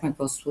 Ние видяхме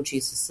какво се случи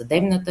и с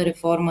съдебната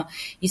реформа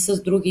и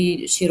с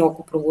други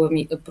широко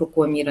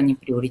прокламирани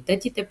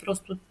приоритети. Те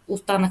просто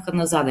останаха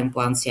на заден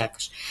план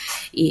сякаш.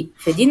 И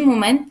в един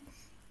момент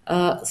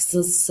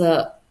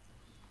с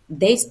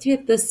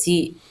действията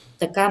си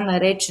така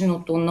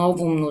нареченото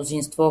ново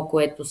мнозинство,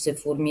 което се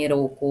формира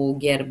около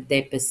ГЕРБ,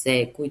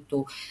 ДПС,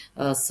 които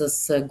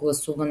с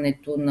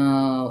гласуването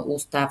на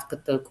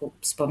оставката,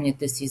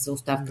 спомняте си за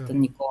оставката на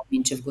Никола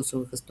Минчев,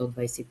 гласуваха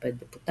 125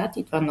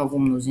 депутати, това ново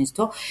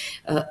мнозинство,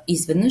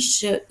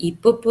 изведнъж и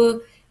ПП,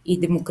 и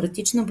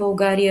Демократична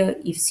България,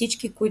 и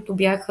всички, които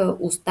бяха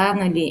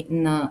останали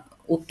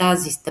от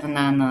тази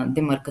страна на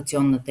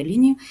демаркационната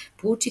линия,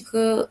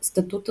 получиха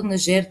статута на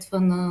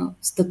жертва на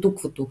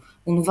статуквото.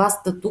 Онова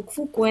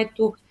статукво,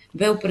 което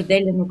бе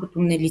определено като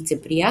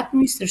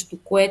нелицеприятно и срещу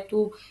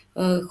което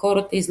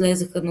хората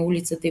излезаха на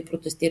улицата и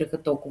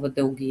протестираха толкова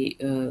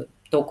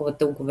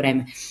дълго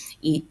време.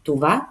 И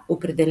това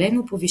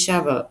определено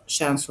повишава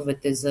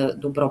шансовете за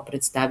добро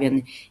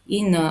представяне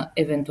и на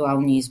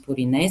евентуални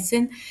избори на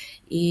есен.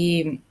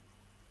 И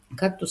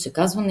както се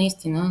казва,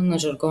 наистина на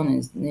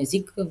жаргонен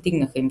език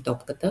вдигнаха им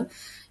топката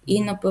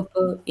и на ПП,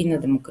 и на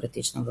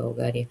Демократична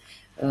България.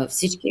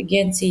 Всички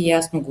агенции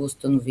ясно го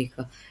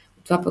установиха.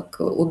 Това пък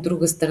от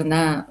друга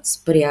страна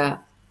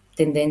спря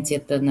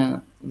тенденцията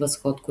на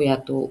възход,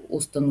 която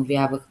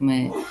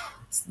установявахме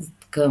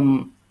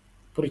към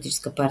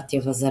политическа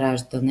партия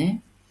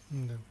Възраждане,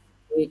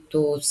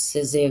 които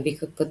се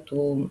заявиха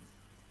като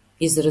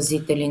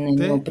изразители на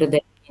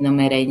неопределени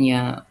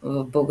намерения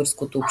в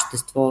българското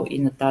общество и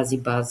на тази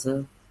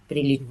база.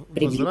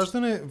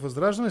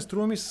 Възраждане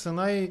струва ми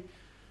се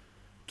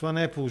това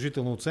не е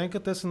положителна оценка,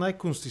 те са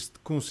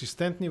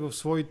най-консистентни в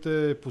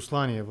своите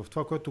послания, в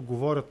това, което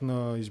говорят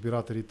на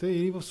избирателите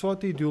и в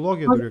своята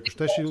идеология, дори ако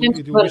щеше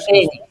идеологическа.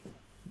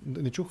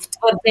 Не чух.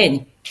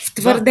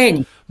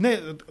 Втвърдени. Да.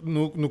 Не,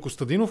 но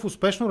Костадинов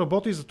успешно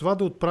работи за това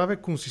да отправя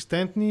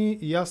консистентни,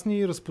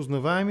 ясни,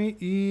 разпознаваеми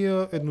и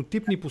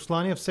еднотипни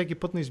послания всеки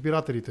път на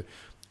избирателите.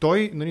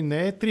 Той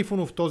не е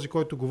Трифонов този,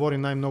 който говори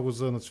най-много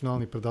за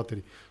национални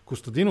предатели.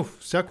 Костадинов,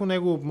 всяко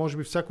негово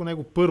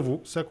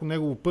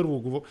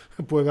първо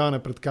появяване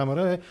пред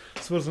камера е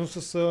свързано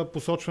с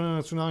посочване на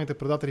националните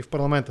предатели в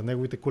парламента,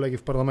 неговите колеги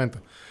в парламента.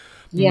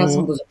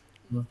 Но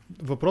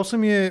въпросът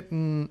ми е,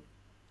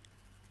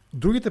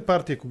 другите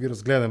партии, ако ги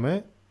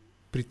разгледаме,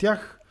 при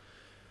тях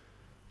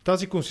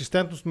тази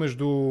консистентност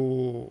между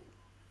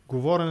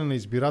говорене на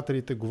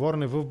избирателите,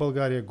 говорене в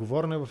България,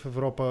 говорене в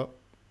Европа,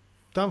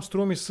 там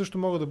струва ми се също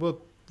могат да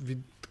бъдат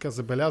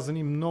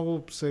забелязани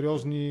много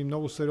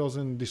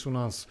сериозен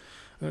дисонанс.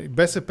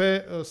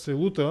 БСП се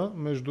лута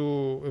между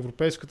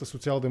европейската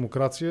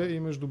социал-демокрация и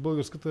между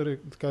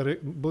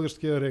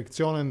българския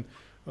реакционен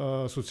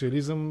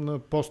социализъм на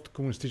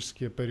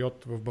посткомунистическия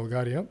период в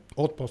България,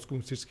 от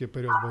посткомунистическия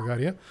период в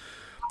България.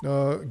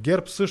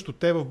 ГЕРБ също,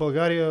 те в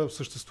България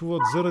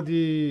съществуват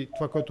заради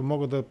това, което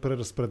могат да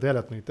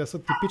преразпределят. Те са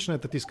типична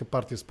етатистка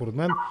партия, според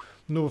мен,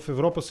 но в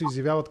Европа се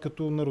изявяват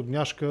като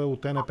народняшка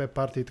от НП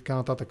партия и така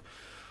нататък.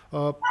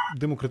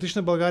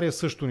 Демократична България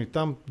също ни.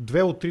 Там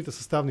 2 от 3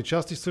 съставни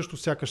части също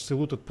сякаш се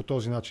лутат по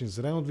този начин.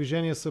 Зелено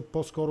движение са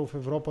по-скоро в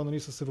Европа,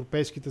 с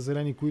европейските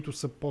зелени, които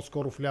са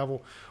по-скоро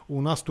вляво.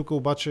 У нас тук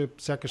обаче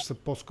сякаш са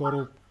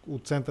по-скоро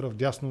от центъра в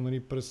дясно,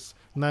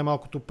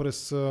 най-малкото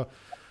през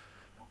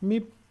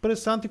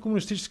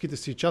антикомунистическите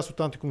си, част от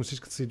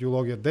антикомунистическата си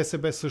идеология.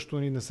 ДСБ също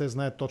не се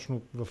знае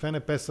точно. В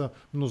НП са,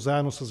 но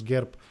заедно с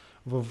ГЕРБ.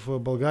 В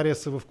България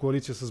са в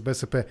коалиция с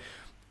БСП.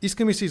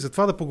 Искаме си и за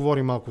това да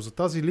поговорим малко, за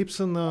тази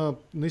липса на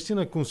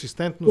наистина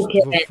консистентност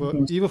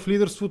и в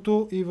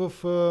лидерството, и в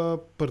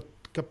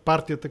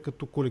партията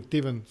като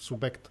колективен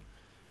субект.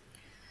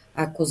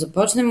 Ако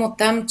започнем от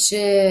там,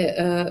 че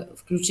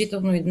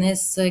включително и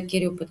днес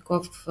Кирил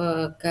Петков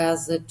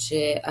каза,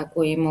 че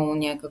ако е имало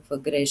някаква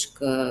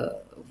грешка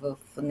в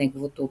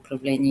неговото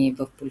управление и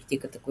в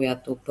политиката,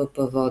 която ПП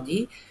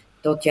води,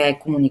 то тя е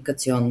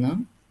комуникационна.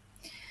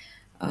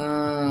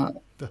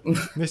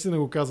 Наистина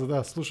го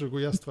каза, слушах го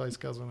и аз това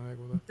изказване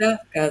него. Да,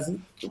 каза,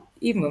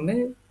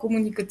 имаме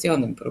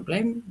комуникационен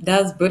проблем.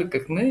 Да,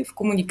 сбъркахме в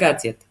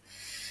комуникацията.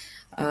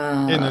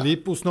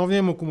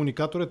 Основният му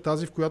комуникатор е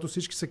тази, в която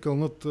всички се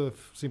кълнат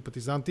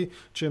симпатизанти,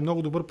 че е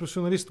много добър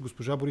професионалист,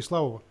 госпожа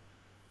Бориславова.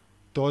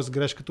 Тоест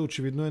грешката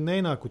очевидно е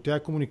нейна, ако тя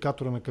е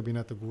комуникатора на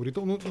кабинета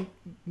говорител. Но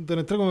да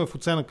не тръгваме в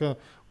оценка.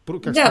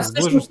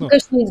 Всъщност тук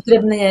ще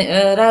издръбне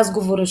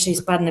разговора, ще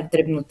изпадне в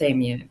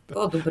дребнотемия.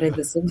 По-добре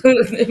да се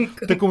върнем.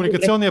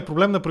 Комуникационният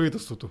проблем на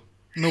правителството,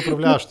 на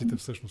управляващите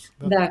всъщност.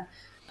 Да.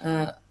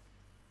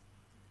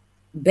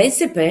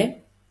 БСП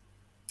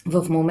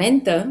в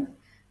момента,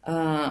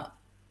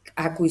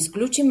 ако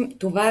изключим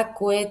това,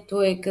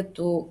 което е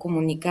като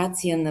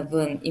комуникация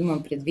навън,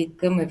 имам предвид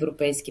към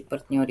европейски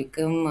партньори,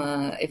 към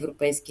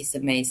европейски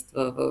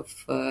семейства в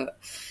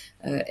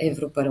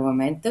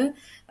Европарламента,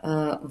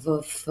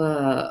 в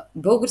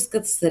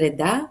българската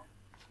среда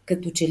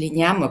като че ли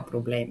няма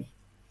проблеми.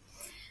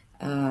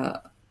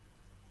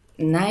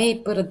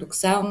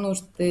 Най-парадоксално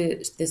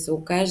ще се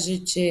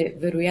окаже, че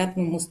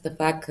вероятно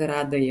Мустафа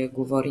Карадайъ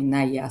говори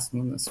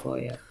най-ясно на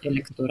своя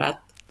електорат.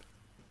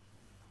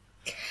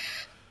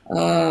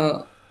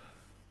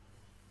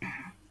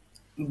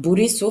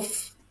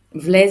 Борисов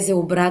влезе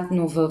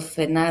обратно в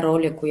една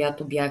роля,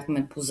 която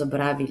бяхме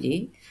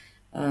позабравили,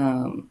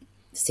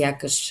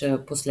 сякаш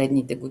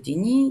последните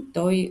години.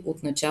 Той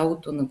от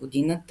началото на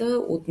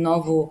годината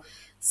отново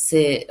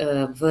се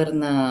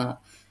върна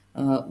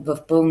в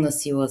пълна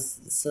сила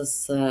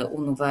с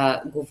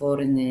онова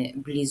говорене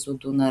близо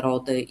до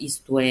народа и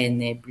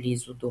стоене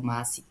близо до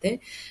масите.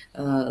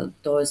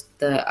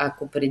 Тоест,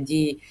 ако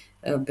преди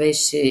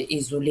беше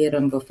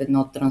изолиран в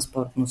едно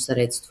транспортно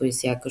средство и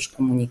сякаш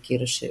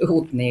комуникираше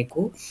от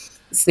него,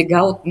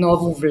 сега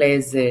отново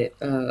влезе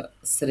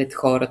сред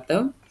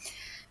хората.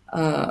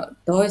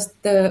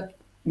 Тоест,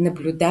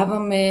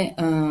 наблюдаваме,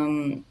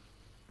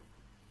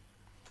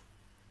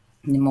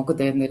 не мога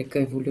да я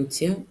нарека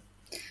еволюция,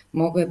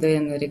 мога да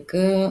я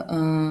нарека,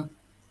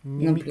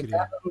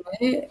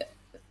 наблюдаваме,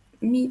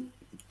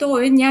 то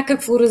е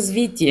някакво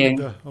развитие.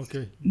 Да,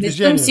 okay.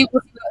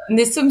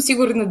 Не съм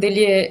сигурна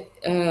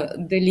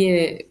дали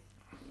е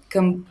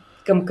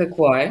към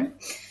какво е.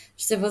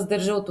 Ще се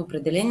въздържа от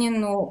определение,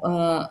 но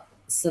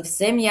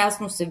съвсем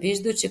ясно се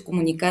вижда, че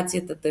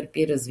комуникацията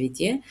търпи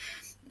развитие.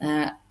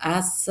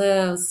 Аз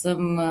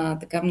съм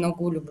така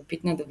много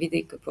любопитна да видя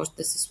и какво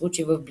ще се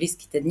случи в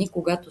близките дни,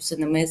 когато се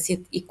намесят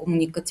и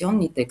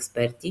комуникационните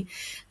експерти,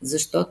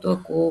 защото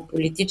ако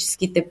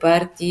политическите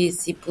партии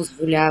си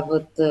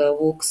позволяват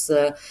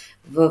лукса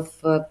в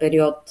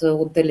период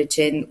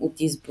отдалечен от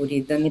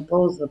избори да не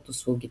ползват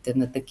услугите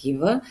на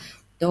такива,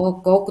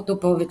 то колкото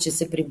повече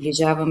се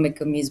приближаваме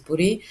към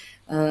избори,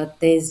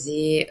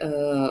 тези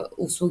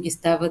услуги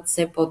стават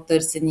все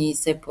по-търсени и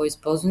все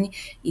по-използвани.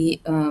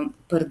 И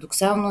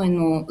парадоксално е,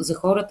 но за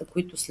хората,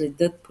 които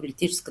следят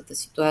политическата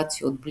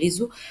ситуация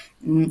отблизо,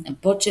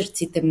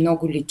 почерците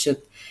много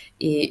личат.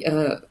 И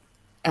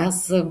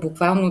аз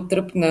буквално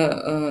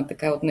тръпна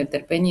така от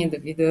нетърпение да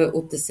видя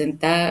от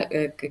есента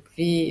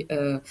какви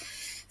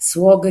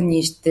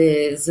слогани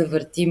ще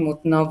завъртим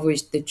отново и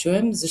ще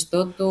чуем,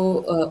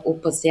 защото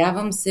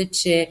опасявам се,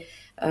 че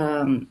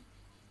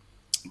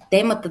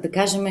темата, да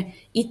кажем,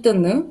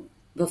 ИТН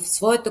в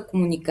своята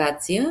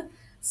комуникация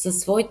със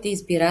своите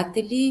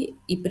избиратели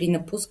и при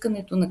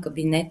напускането на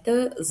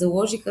кабинета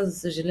заложиха, за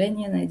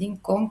съжаление, на един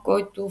кон,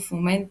 който в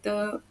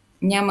момента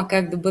няма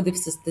как да бъде в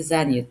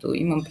състезанието.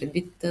 Имам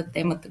предвид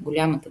темата,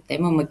 голямата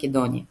тема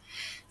Македония.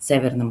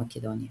 Северна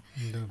Македония.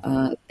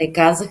 Да. Те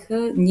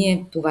казаха,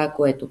 ние това,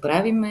 което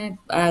правиме,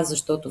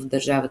 защото в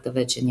държавата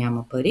вече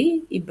няма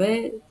пари, и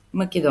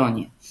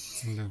Македония.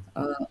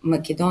 Да.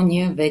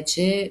 Македония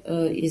вече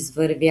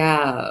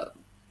извървя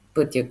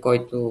пътя,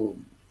 който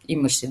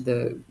имаше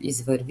да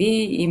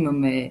извърви.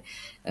 Имаме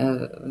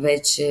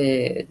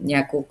вече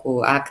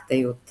няколко акта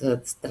и от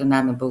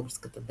страна на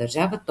българската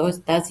държава, т.е.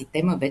 тази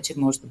тема вече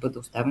може да бъде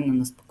оставена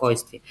на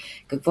спокойствие.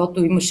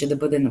 Каквото имаше да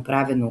бъде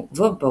направено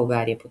в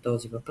България по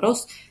този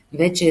въпрос,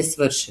 вече е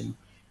свършено.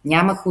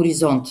 Няма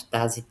хоризонт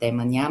тази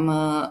тема,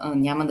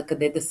 няма на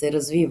къде да се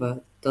развива.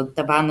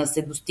 Табана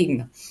се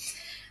достигна.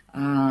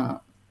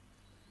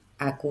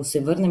 Ако се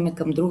върнем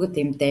към другата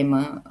им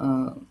тема,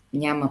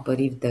 няма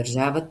пари в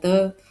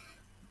държавата,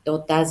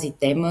 то тази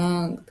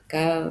тема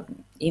така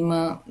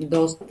има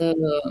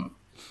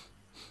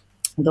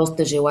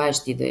доста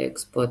желаещи да я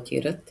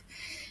експлоатират.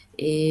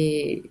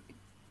 И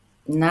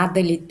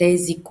надали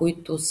тези,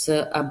 които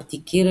са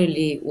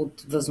абдикирали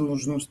от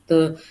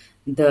възможността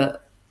да,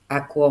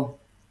 ако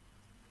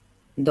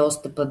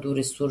достъпа до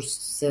ресурс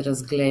се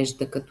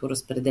разглежда като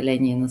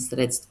разпределение на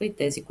средства, и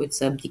тези, които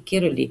са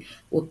абдикирали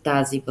от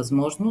тази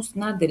възможност,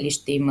 надали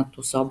ще имат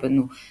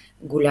особено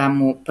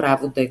голямо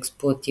право да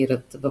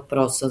експлоатират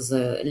въпроса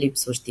за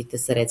липсващите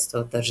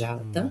средства в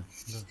държавата.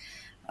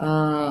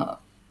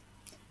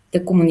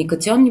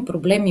 Комуникационни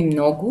проблеми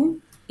много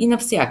и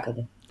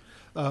навсякъде.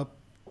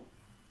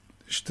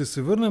 Ще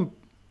се върнем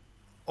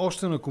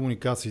още на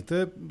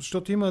комуникациите,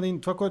 защото има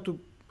това, което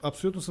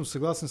абсолютно съм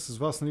съгласен с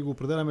вас, го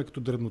определяме като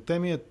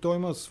дребнотемие. Той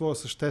има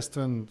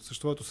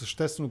своето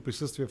съществено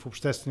присъствие в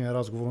обществения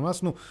разговор у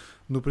нас,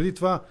 но преди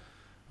това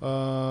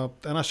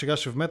една шега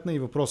ще вметна и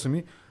въпроса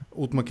ми.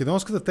 От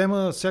македонската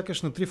тема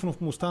сякаш на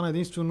Трифонов му остана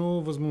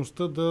единствено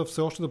възможността да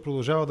все още да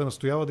продължава да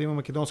настоява да има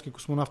македонски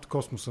космонавт в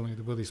космоса и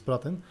да бъде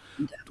изпратен.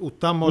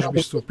 Оттам може би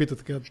ще се опита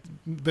така,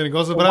 да не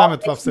го забравяме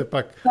това все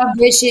пак. Това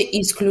беше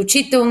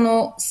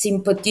изключително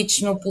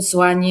симпатично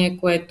послание,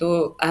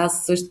 което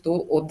аз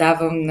също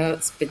отдавам на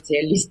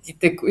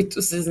специалистите,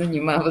 които се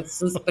занимават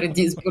с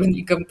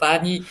предизборни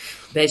кампании.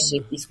 Беше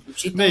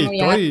изключително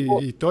яко.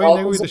 И той и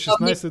неговите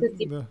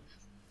 16...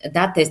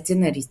 Да, те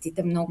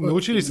сценаристите много...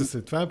 Научили са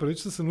се. Това е преди,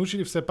 че са се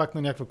научили все пак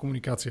на някаква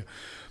комуникация.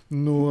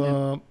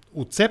 Но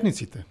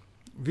отцепниците,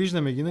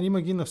 виждаме ги,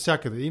 има ги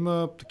навсякъде.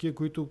 Има такива,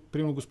 които,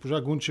 примерно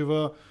госпожа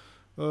Гунчева,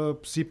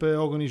 сипе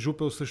огън и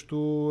жупел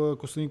също,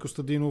 Костадин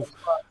Костадинов.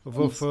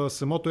 В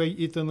самото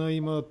ИТН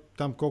има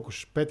там колко,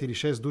 5 или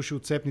 6 души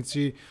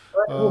отцепници.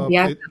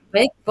 Бяха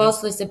 5,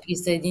 после се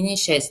присъедини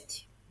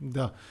 6.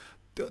 Да.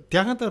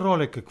 Тяхната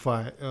роля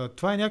каква е?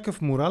 Това е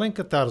някакъв морален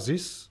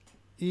катарзис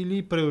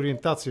или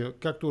преориентация,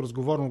 както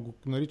разговорно го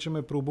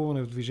наричаме,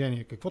 преобуване в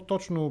движение. Какво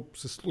точно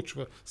се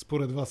случва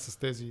според вас с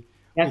тези отцепници?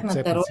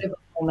 Тяхната роля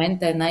в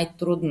момента е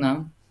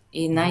най-трудна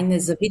и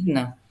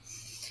най-незавидна.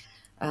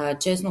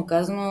 Честно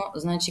казано,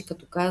 значи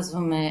като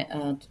казваме,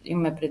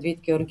 имаме предвид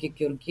Георги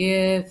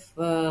Георгиев,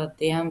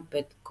 Деян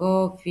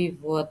Петков,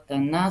 Иво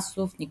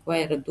Атанасов,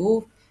 Николай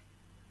Радулов,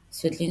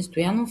 Светлин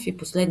Стоянов и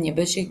последния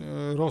беше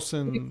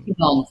Росен...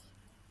 Симеонов.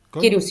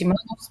 Кой? Кирил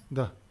Симеонов,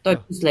 Да. той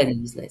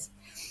последен излезе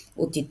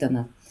от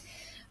Итана.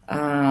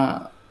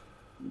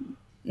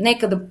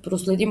 Нека да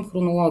проследим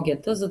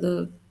хронологията,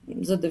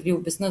 за да ви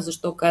обясня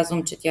защо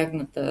казвам, че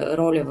тяхната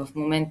роля в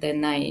момента е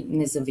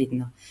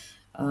най-незавидна.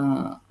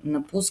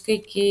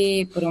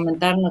 Напускайки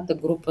парламентарната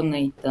група на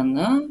ИТН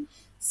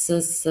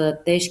с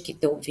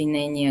тежките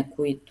обвинения,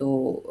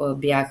 които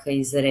бяха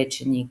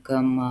изречени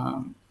към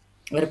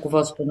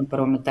ръководството на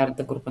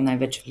парламентарната група,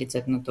 най-вече в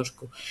лицето на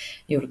Тошко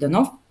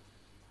Йорданов,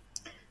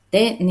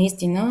 те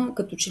наистина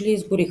като че ли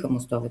изгориха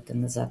мостовете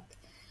назад.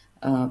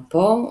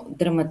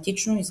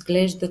 По-драматично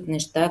изглеждат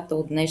нещата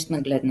от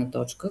днешна гледна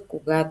точка,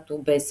 когато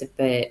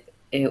БСП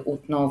е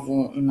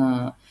отново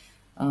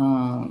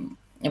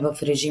в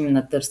режим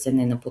на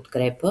търсене на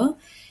подкрепа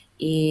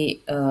и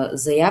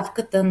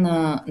заявката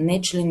на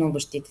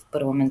нечленуващите в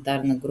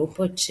парламентарна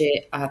група, че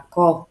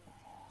ако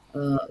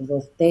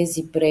в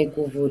тези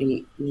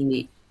преговори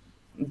и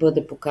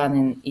бъде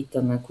поканен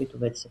ИТН, които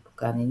вече са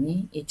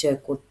поканени, и че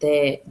ако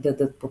те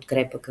дадат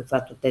подкрепа,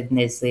 каквато те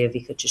днес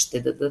заявиха, че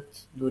ще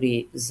дадат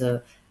дори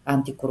за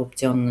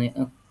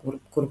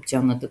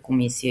антикорупционната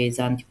комисия и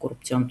за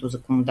антикорупционното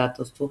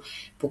законодателство,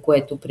 по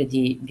което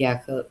преди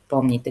бяха,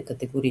 помните,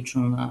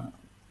 категорично на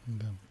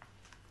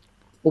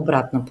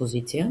обратна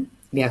позиция,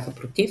 бяха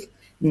против.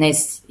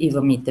 Днес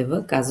Ива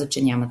Митева каза,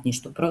 че нямат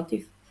нищо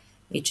против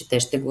и че те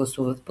ще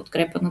гласуват в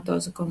подкрепа на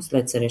този закон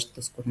след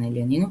срещата с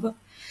Корнелия Нинова.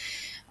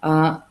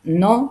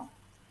 Но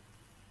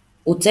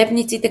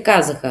отцепниците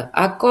казаха,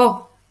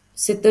 ако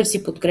се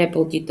търси подкрепа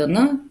от ИТН,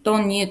 то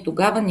ние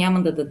тогава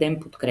няма да дадем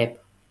подкрепа.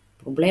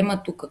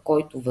 Проблема тук,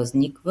 който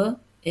възниква,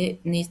 е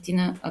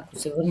наистина, ако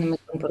се върнем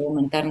към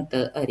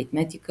парламентарната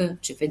аритметика,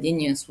 че в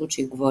единия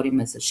случай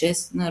говорим за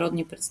 6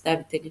 народни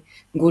представители,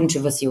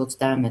 Гунчева си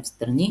отставяме в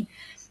страни,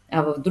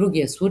 а в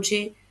другия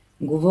случай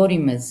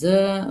говорим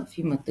за, в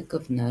Има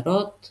такъв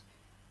народ,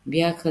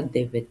 бяха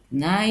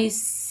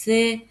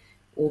 19,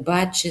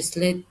 обаче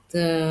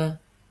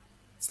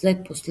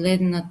след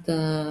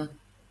последната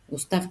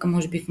оставка,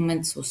 може би в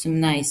момента са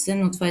 18,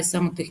 но това е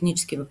само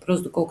технически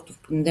въпрос, доколкото в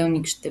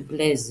понеделник ще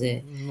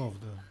влезе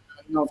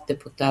нов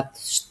депутат,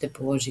 ще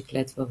положи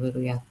клетва,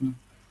 вероятно,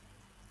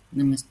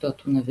 на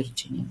местото на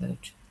Вирджиния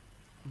Велчев.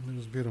 Не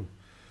разбирам.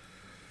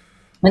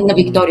 На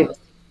Виктория.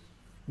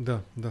 Да.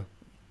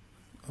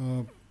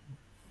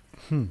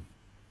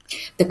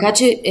 Така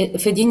че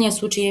в единия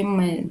случай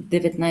имаме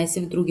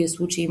 19, в другия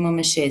случай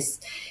имаме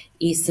 6.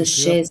 И с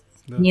 6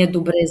 ние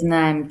добре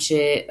знаем,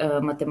 че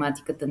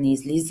математиката не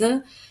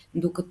излиза,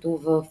 докато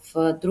в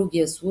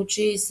другия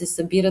случай се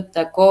събират,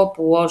 ако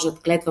положат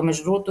клетва.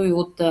 Между другото и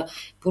от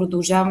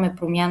Продължаваме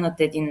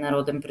промяната, един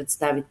народен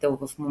представител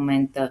в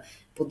момента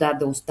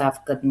подаде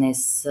оставка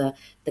днес,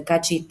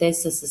 така че и те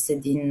са с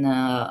един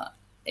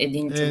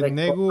човек.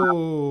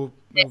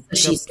 Те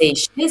са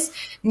 66,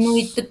 но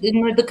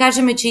да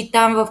кажем, че и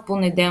там в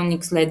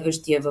понеделник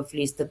следващия в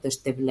листата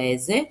ще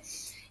влезе.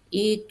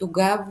 И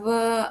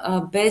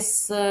тогава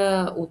без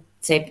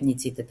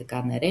отцепниците,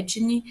 така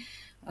наречени,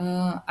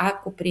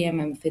 ако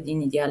приемем в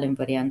един идеален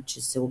вариант,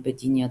 че се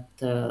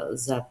обединят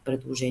за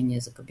предложение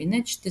за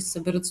кабинет, ще се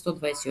съберат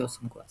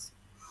 128 гласа.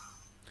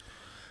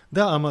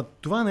 Да, ама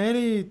това не е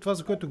ли това,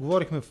 за което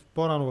говорихме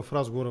по-рано в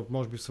разговора,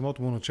 може би в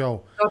самото му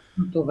начало?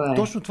 Точно това е.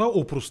 Точно това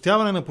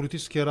опростяване на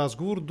политическия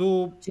разговор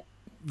до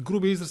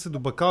груби изрази, до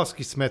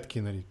бакалски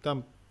сметки. Нали?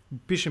 Там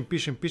пишем,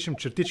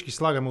 чертички,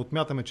 слагаме,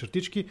 отмятаме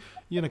чертички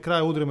и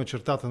накрая удряме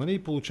чертата, нали,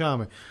 и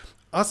получаваме.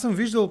 Аз съм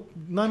виждал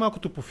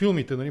най-малкото по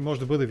филмите, нали, може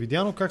да бъде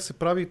видяно как се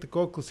прави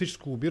такова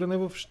класическо лобиране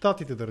в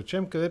Щатите, да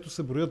речем, където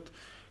се броят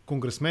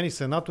конгресмени,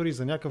 сенатори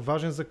за някакъв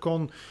важен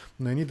закон,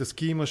 на едни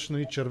дъски имаш,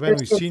 нали, червено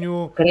и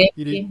синьо,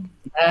 или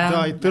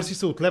и търси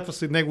се, отлепва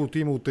се неговото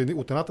име от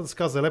едната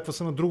дъска, залепва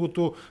се на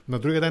другото, на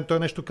другия ден той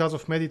нещо казва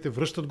в медиите,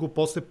 връщат го,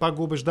 после пак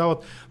го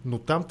убеждават, но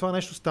там това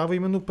нещо става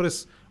именно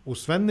през,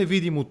 освен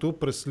невидимото,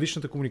 през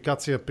личната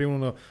комуникация, примерно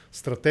на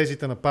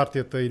стратезите на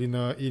партията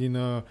или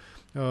на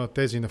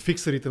тези, на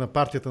фиксерите на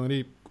партията,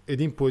 нали,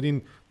 един по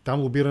един.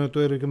 Там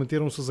лобирането е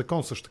регламентирано със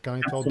закон също така,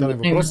 и това е отделен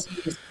въпрос.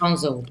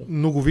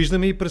 Но го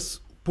виждаме и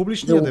през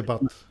публичния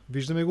дебат.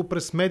 Виждаме го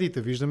през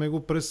медиите, виждаме го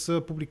през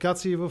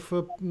публикации в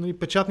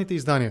печатните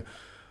издания.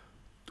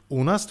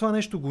 У нас това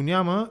нещо го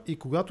няма и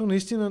когато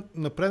наистина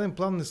на преден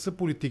план не са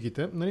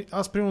политиките, нали,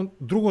 аз примерно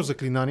друго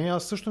заклинание,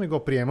 аз също не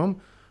го приемам,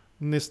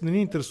 не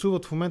ни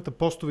интересуват в момента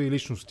постове и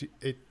личности.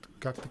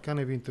 Как така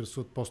не ви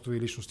интересуват постове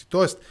и личности?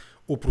 Тоест,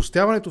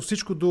 опростяването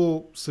всичко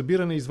до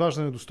събиране и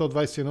изваждане до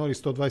 121 или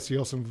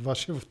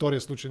 128 във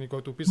втория случай,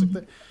 който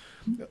описахте,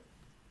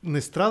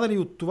 не страда ли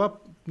от това?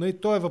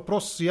 Той е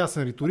въпрос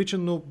ясен,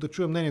 риторичен, но да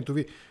чуя мнението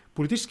ви.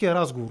 Политическия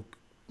разговор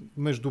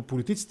между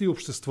политиците и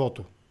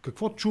обществото.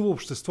 Какво чува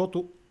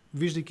обществото,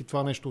 виждайки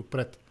това нещо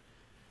отпред?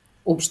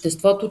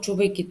 Обществото,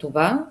 чувайки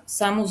това,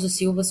 само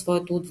засилва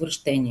своето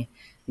отвращение.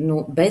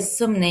 Но без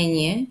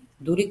съмнение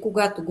Дори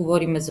когато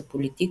говорим за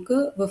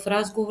политика, в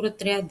разговора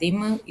трябва да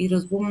има и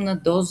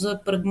разумна доза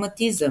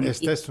прагматизъм.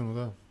 Естествено,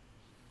 да.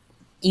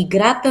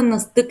 Играта на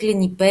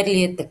стъклени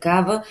перли е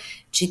такава,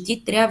 че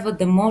ти трябва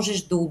да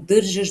можеш да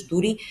удържаш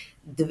дори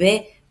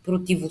две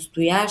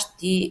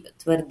противостоящи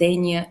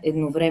твърдения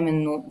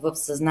едновременно в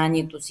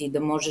съзнанието си и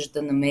да можеш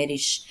да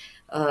намериш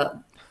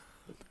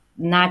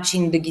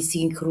начин да ги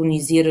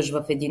синхронизираш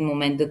в един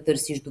момент, да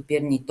търсиш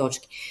допирни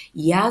точки.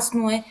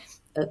 Ясно е,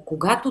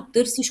 когато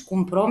търсиш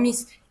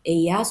компромис, е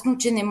ясно,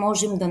 че не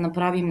можем да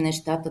направим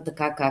нещата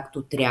така,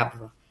 както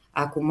трябва.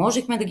 Ако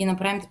можехме да ги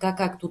направим така,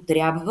 както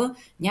трябва,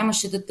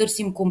 нямаше да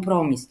търсим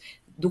компромис.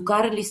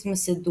 Докарали сме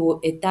се до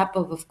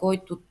етапа, в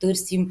който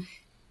търсим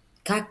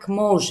как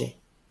може.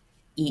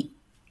 И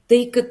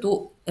тъй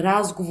като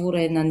разговор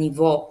е на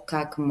ниво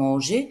как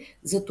може,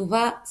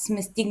 затова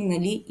сме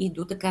стигнали и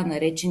до така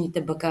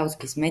наречените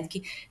бакалски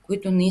сметки,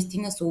 които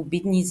наистина са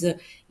обидни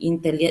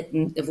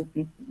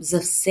за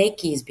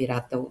всеки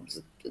избирател.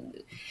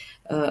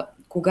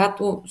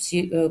 Когато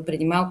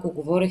преди малко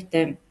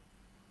говорихте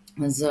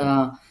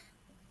за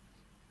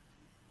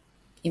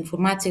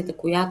информацията,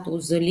 която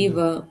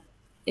залива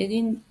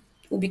един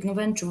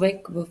обикновен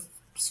човек в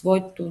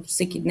своето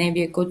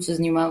всекидневие, който се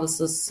занимава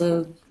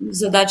с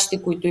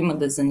задачите, които има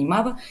да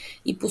занимава,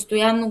 и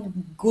постоянно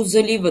го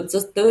заливат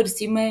с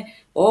търсиме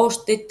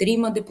още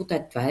 3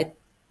 депутати. Това е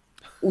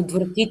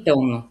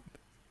отвратително.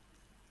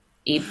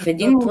 И в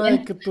един момент... Това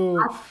е като...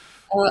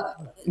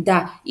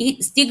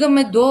 и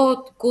стигаме до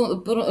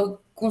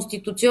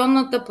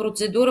конституционната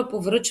процедура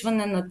по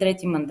връчване на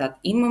трети мандат.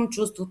 Имам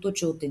чувството,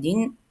 че от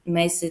един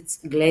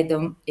месец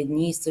гледам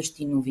едни и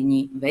същи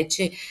новини.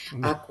 Вече,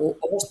 ако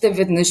още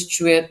веднъж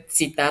чуя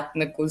цитат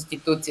на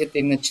Конституцията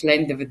и на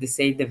член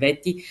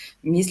 99,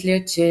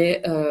 мисля,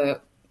 че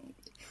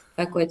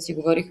това, което си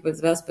говорихме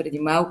с вас преди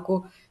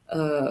малко,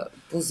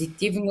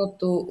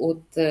 позитивното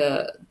от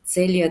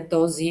целият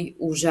този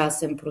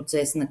ужасен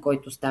процес, на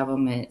който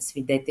ставаме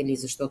свидетели,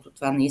 защото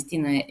това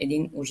наистина е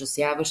един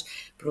ужасяващ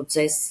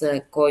процес,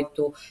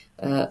 който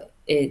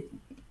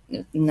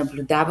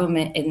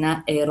наблюдаваме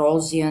една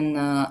ерозия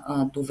на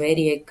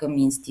доверие към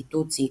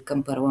институции,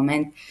 към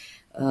парламент.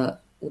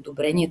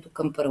 Одобрението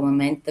към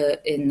парламента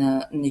е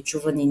на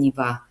нечувани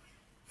нива.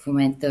 В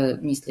момента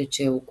мисля,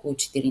 че е около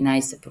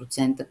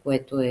 14%,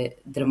 което е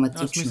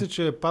драматично. Аз мисля,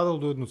 че е падал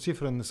до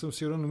едноцифрен, не съм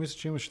сигурен, но мисля,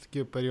 че имаше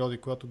такива периоди,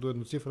 когато до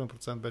едноцифрен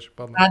процент беше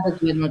паднал. Пада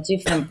до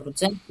едноцифрен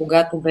процент,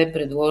 когато бе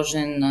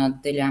предложен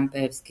Делян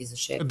Пеевски за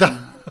шеф.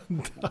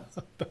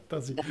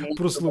 Тази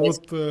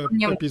прословут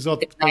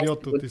епизод,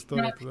 период от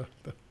историята.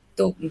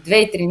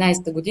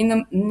 2013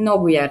 година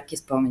много ярки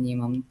спомени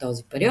имам на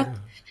този период.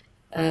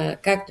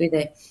 Както и да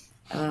е.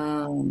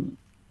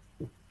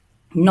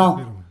 Но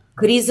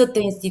кризата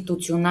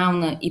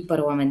институционална и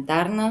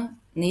парламентарна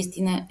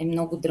наистина е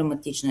много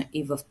драматична.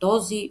 И в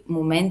този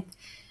момент,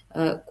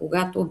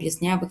 когато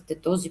обяснявахте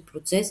този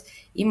процес,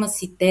 има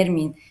си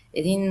термин.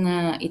 Един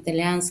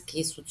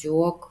италиански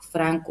социолог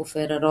Франко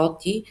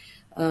Ферароти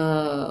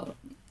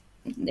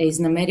е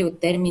изнамерил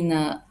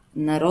термина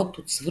народ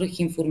от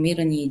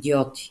свръхинформирани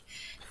идиоти.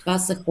 Това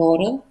са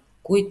хора,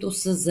 които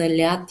са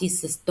заляти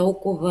с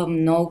толкова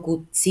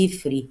много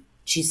цифри,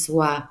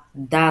 числа,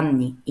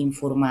 данни,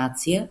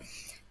 информация,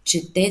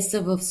 че те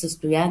са в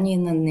състояние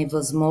на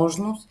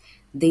невъзможност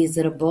да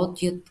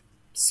изработят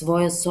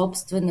своя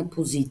собствена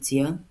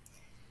позиция,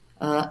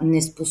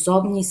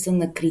 неспособни са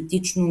на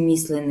критично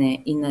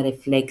мислене и на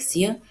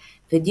рефлексия.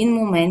 В един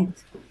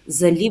момент,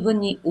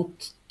 заливани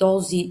от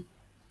този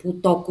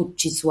поток от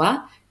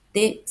числа,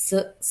 те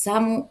са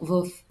само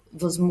в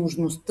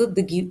възможността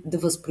да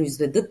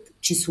възпроизведат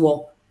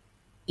число.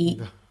 И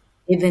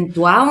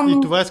евентуално...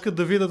 И това искат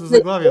да видят в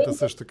заглавията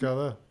също така,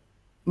 да.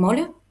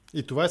 Моля?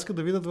 И това искат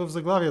да видят в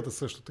заглавията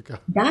също така.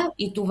 Да,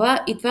 и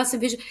това се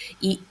вижда.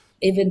 И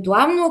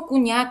евентуално, ако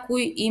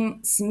някой им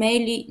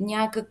смели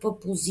някаква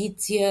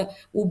позиция,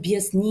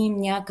 обясни им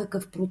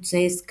някакъв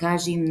процес,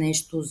 каже им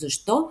нещо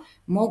защо,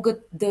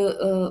 могат да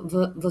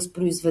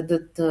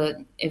възпроизведат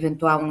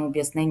евентуално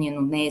обяснение,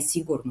 но не е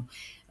сигурно.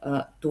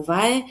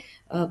 Това е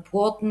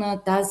плод на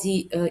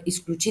тази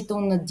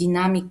изключителна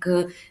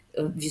динамика.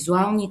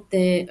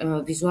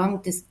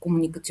 Визуалните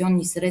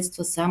комуникационни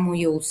средства само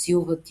я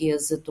усилват и я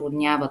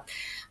затрудняват.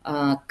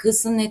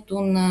 Късането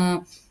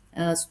на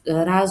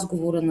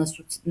разговора,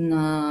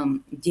 на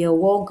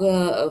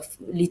диалога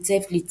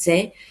лице в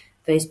лице,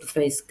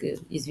 face-to-face,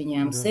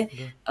 извинявам се,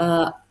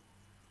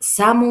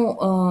 само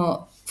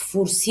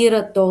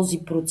форсира този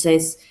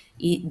процес.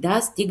 И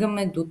да,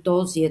 стигаме до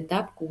този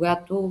етап,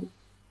 когато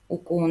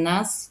около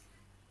нас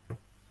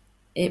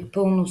е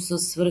пълно с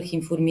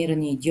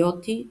свръхинформирани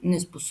идиоти,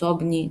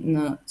 неспособни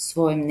на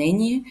свое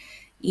мнение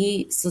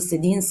и с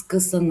един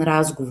скъсан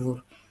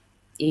разговор.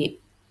 И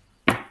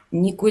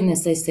никой не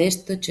се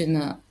сеща, че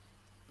на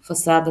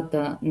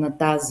фасадата на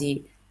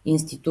тази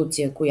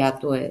институция,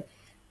 която е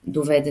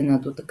доведена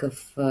до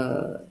такъв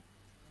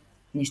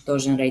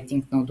нищожен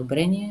рейтинг на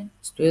одобрение,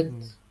 стоят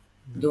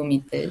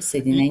думите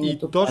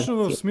Съединението. И точно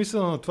в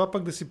смисъла на това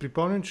пък да си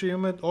припомним, че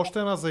имаме още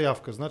една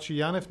заявка. Значи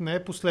Янев не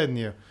е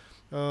последния.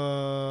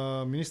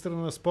 министър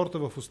на спорта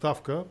в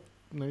оставка,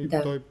 нали,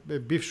 Да. той е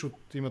бивш от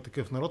Има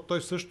такъв народ,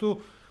 той също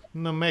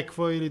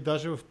намеква или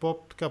даже в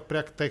по-така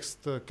пряк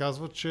текст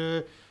казва,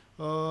 че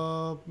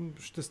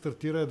ще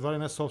стартира едва ли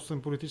не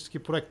собствен политически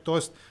проект.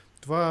 Тоест,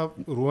 това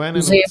роене на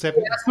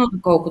отцепни... Ясно,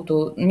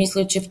 доколкото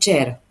мисля, че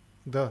вчера.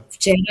 Да.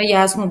 Вчера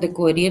ясно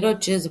декларира,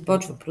 че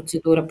започва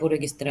процедура по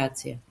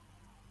регистрация.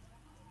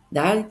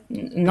 Да,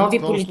 нови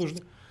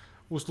политики.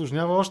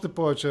 Усложнява още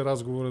повече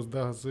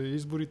разговора за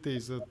изборите и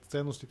за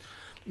ценностите.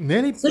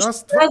 Не ли?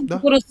 Също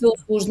разговора се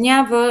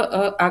усложнява,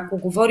 ако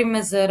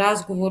говорим за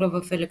разговора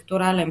в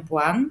електорален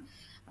план,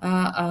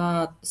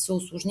 се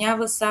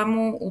усложнява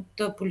само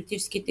от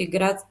политическите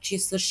играчи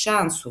с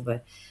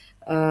шансове.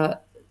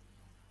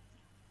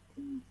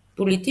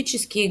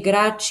 Политически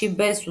играчи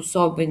без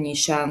особени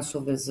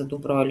шансове за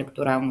добро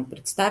електорално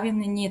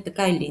представяне, ние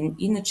така или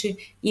иначе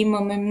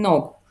имаме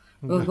много.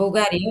 В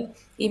България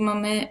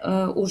имаме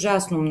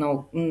ужасно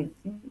много,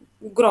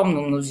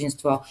 огромно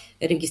мнозинство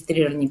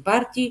регистрирани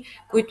партии,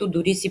 които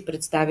дори си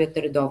представят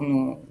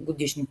редовно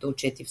годишните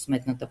отчети в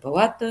Сметната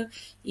палата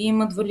и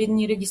имат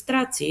валидни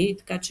регистрации,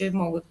 така че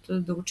могат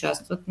да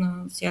участват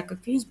на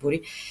всякакви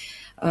избори.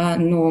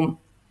 Но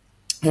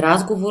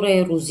разговорът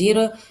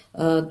ерозира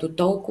до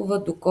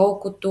толкова,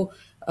 доколкото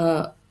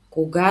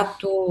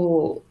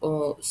когато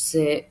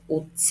се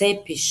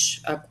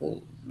отцепиш,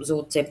 ако за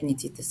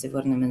отцепниците се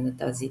върнем на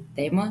тази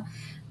тема,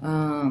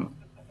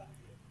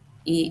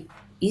 и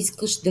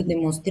искаш да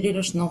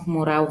демонстрираш нов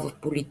морал в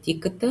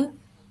политиката,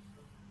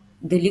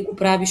 дали го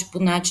правиш по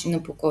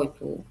начина, по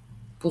който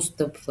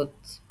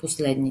постъпват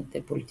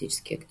последните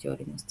политически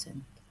актьори на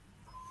сцената.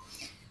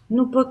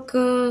 Но пък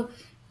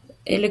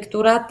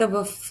електората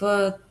в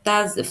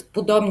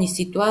подобни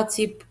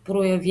ситуации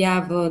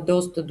проявява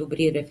доста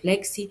добри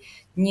рефлекси.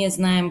 Ние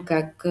знаем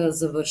как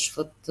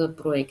завършват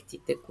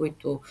проектите,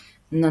 които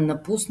на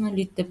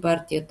напусналите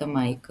партията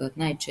майка.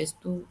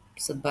 Най-често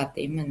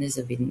съдбата им е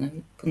незавидна,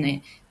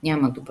 поне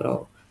няма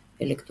добро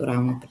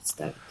електорално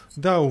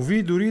представителство. Да,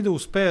 уви, дори да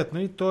успеят,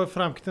 нали, то е в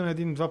рамките на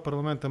 1-2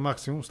 парламента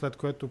максимум, след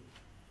което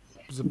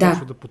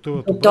започва да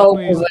потъват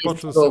обратно и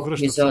започва да се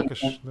връщат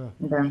сякаш.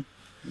 Да.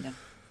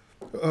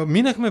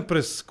 Минахме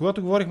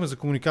когато говорихме за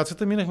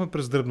комуникацията, минахме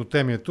през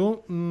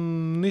дребнотемието.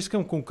 Не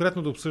искам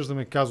конкретно да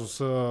обсъждаме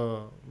казуса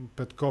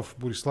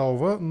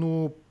Петков-Бориславова,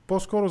 но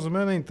по-скоро за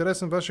мен е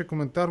интересен вашия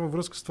коментар във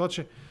връзка с това,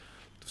 че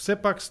все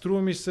пак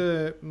струва ми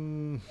се...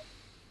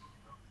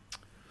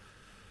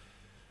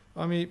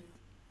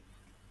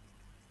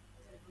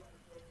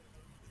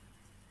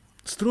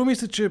 Струва ми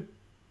се, че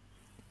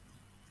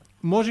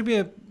може би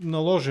е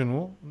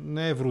наложено,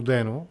 не е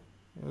вродено,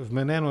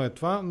 вменено е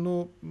това,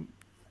 но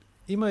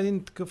има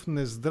един такъв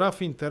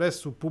нездрав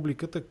интерес у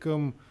публиката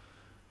към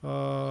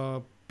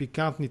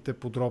пикантните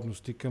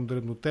подробности, към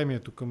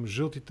дребнотемието, към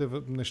жълтите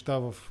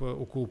неща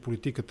около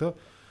политиката.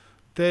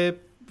 Те,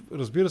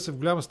 разбира се, в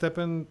голяма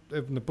степен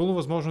е напълно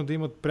възможно да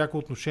имат пряко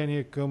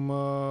отношение към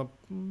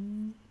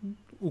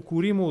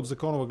укоримо от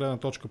законова гледна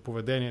точка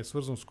поведение,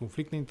 свързано с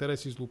конфликт на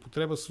интереси,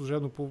 злоупотреба с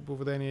служебно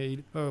поведение,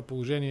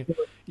 положение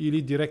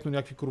или директно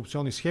някакви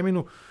корупционни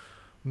схеми,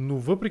 но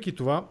въпреки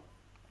това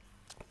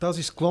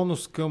тази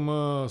склонност към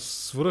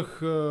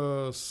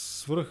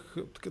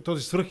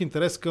този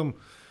свръхинтерес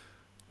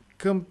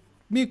към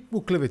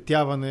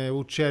оклеветяване,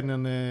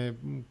 очерняне,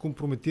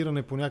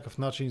 компрометиране по някакъв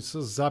начин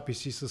с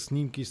записи, с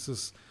снимки,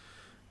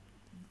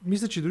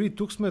 мисля, че дори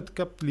тук сме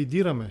така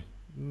лидираме.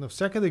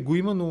 Навсякъде го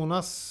има, но у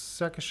нас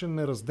сякаш е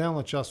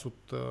неразделна част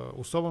от,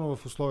 особено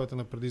в условията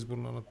на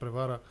предизборна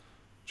надпревара,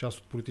 част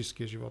от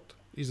политическия живот.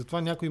 И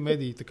затова някои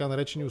медии, така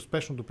наречени,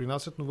 успешно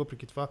допринасят, но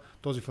въпреки това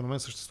този феномен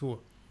съществува.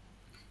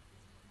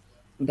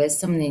 Без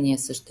съмнение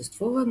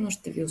съществува, но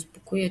ще ви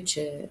успокоя,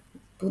 че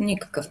по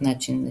никакъв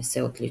начин не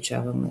се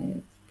отличаваме.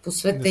 По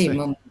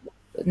света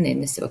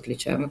не се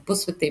отличаваме. По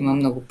света има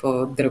много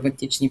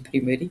по-драматични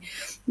примери.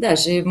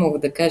 Даже мога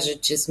да кажа,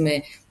 че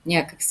сме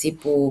някакси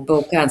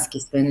по-балкански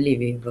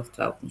свенливи в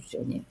това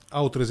отношение.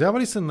 А отразява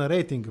ли се на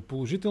рейтинга,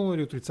 положително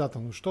или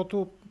отрицателно?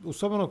 Защото,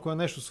 особено ако е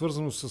нещо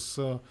свързано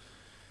с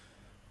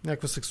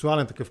някакъв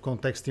сексуален такъв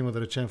контекст, има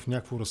да речем в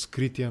някакво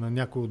разкритие на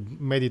някои от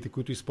медиите,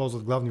 които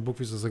използват главни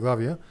букви за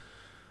заглавия,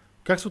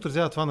 как се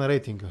отразява това на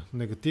рейтинга?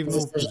 Негативно,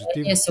 позитивно? За съжаление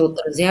позитивно? се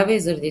отразява и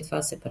заради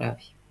това се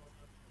прави.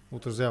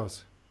 Отразява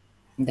се.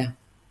 Да.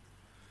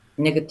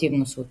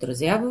 Негативно се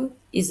отразява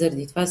и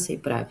заради това се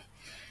и прави.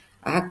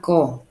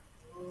 Ако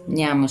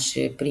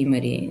нямаше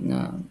примери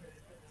на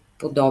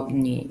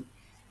подобни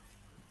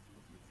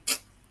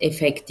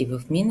ефекти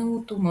в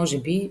миналото,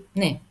 може би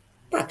не.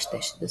 Пак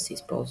щеше да се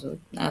използва.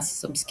 Аз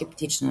съм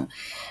скептична.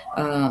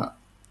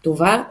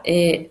 Това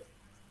е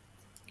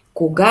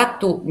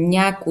когато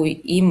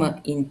някой има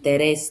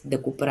интерес да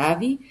го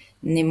прави,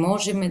 не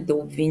можем да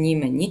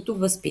обвиниме нито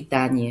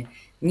възпитание,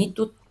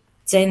 нито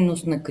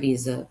ценностна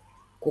криза.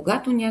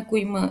 Когато някой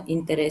има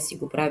интерес и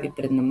го прави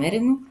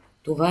преднамерено,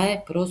 това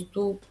е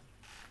просто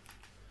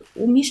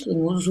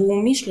умишлено,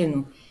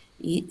 злоумишлено.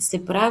 И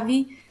се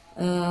прави...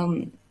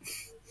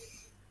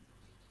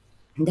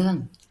 да,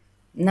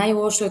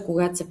 Най-лошо е,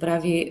 когато се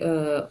прави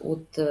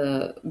от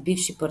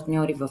бивши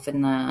партньори в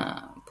една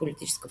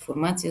политическа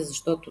формация,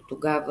 защото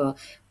тогава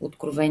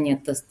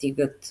откровенията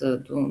стигат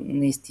до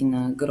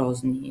наистина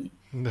грозни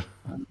Да.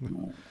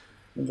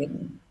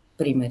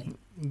 примери.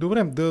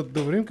 Добре, да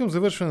вървим към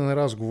завършване на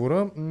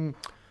разговора.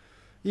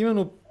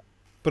 Именно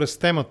през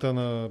темата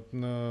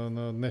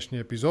на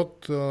днешния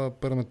епизод,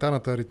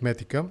 парламентарната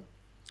аритметика.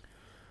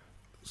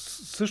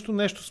 Също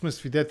нещо сме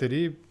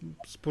свидетели,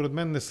 според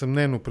мен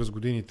несъмнено през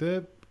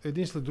годините,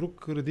 един след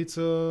друг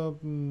редица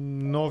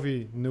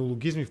нови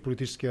неологизми в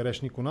политическия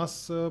речник у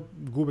нас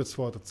губят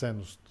своята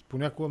ценност.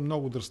 Понякога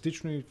много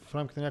драстично и в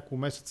рамките на няколко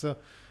месеца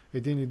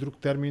един или друг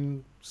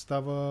термин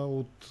става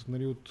от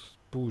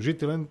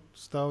положителен,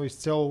 става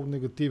изцяло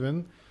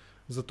негативен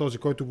за този,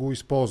 който го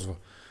използва.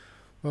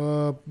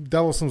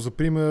 Давал съм за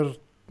пример,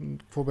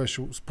 какво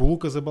беше?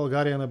 Сполука за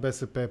България на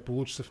БСП,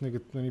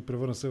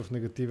 превърна се в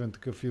негативен,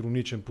 такъв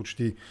ироничен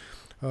почти.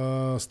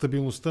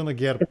 Стабилността на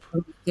ГЕРБ.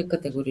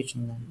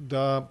 Категорично.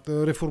 Да,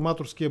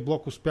 реформаторския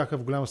блок успяха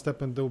в голяма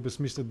степен да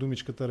обезмислят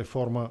думичката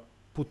реформа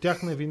по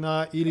тяхна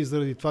вина или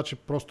заради това, че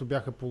просто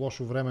бяха по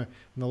лошо време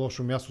на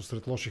лошо място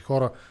сред лоши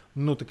хора,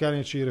 но така или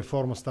иначе и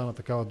реформа стана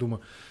такава дума.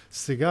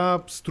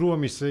 Сега, струва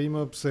ми се,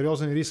 има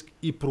сериозен риск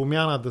и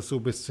промяна да се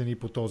обезцени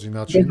по този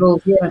начин.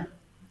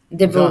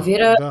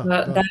 Девалвира,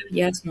 да,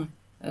 ясно.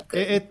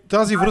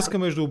 Тази връзка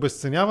между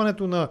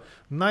обезценяването на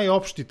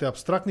най-общите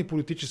абстрактни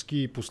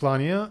политически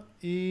послания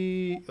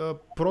и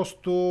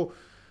просто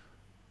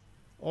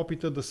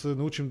опита да се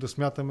научим да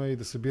смятаме и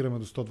да събираме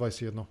до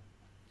 121.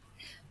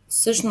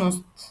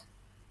 Всъщност,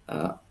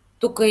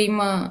 тук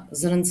има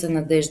зрънце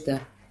надежда.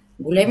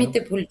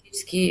 Големите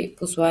политически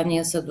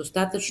послания са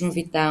достатъчно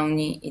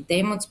витални и те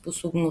имат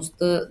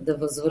способността да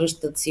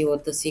възвръщат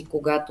силата си,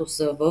 когато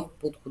са в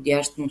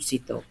подходящ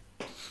носител.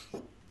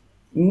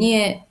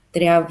 Ние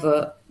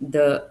трябва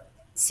да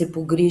се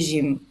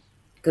погрижим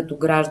като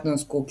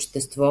гражданско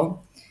общество,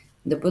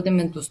 да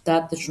бъдем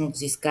достатъчно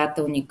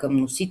взискателни към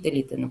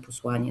носителите на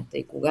посланията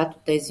и когато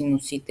тези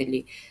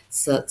носители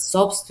са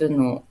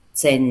собствено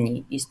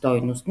ценни и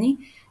стойностни,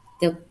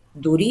 те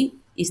дори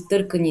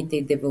изтърканите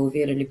и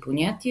девалвирали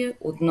понятия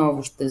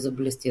отново ще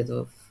заблестят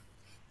в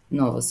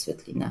нова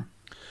светлина.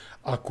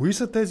 А кои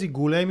са тези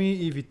големи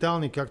и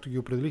витални, както ги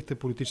определихте,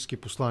 политически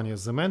послания?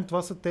 За мен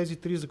това са тези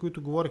три, за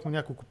които говорихме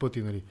няколко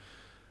пъти. Нали?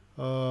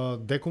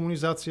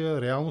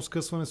 Декомунизация, реално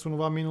скъсване с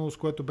онова минало, с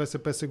което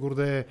БСП се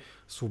гордее,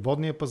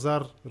 свободния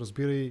пазар,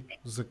 разбирай,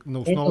 на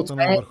основата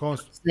на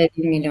върховенство. След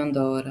 $1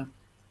 милион.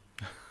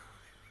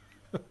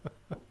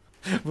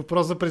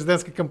 Въпрос за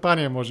президентска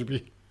кампания, може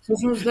би.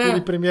 Всъщност, да.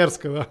 Или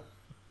премиерска, да.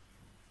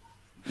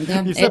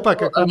 Да. И все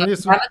пак, ако ние...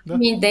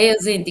 ми идея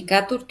за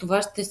индикатор,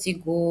 това ще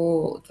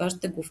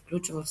го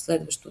включва в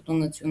следващото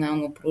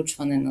национално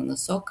проучване на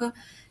насока.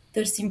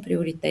 Търсим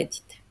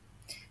приоритетите.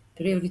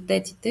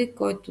 Приоритетите,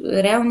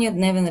 реалният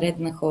дневен ред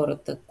на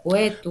хората.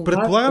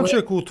 Предполагам, че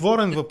ако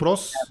отворен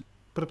въпрос,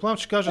 предполагам,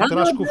 че кажат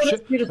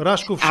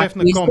Рашков шеф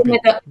на компи.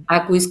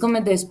 Ако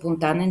искаме да е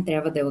спонтанен,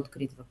 трябва да е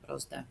открит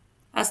въпрос, да.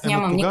 Аз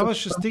нямам никакъв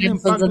проблем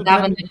с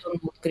задаването на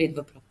открит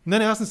въпрос. Не,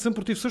 аз не съм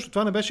против също.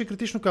 Това не беше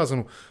критично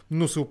казано.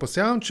 Но се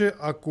опасявам, че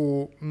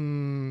ако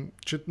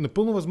че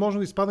напълно възможно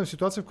да изпадем в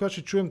ситуация, в която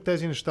ще чуем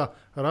тези неща.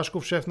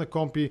 Рашков шеф на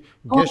компи,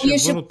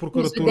 Гешев вън от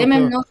прокуратурата. Ние ще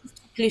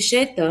множество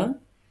клишета,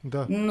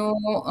 да.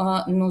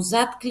 но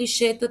зад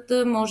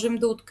клишетата можем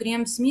да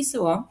открием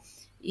смисъла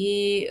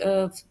и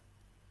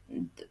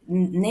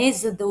не е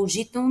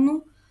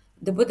задължително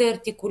да бъде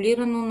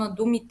артикулирано на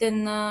думите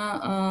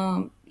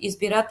на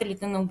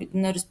избирателите,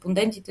 на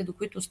респондентите, до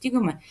които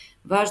стигаме.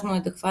 Важно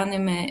е да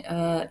хванем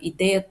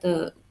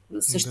идеята,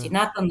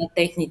 същината на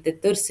техните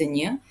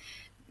търсения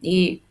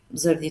и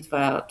заради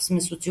това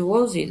сме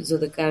социолози, за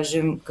да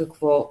кажем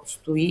какво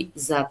стои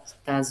зад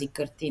тази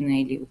картина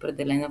или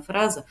определена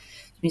фраза.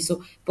 В смисъл,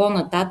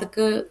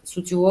 по-нататъка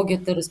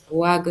социологията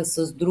разполага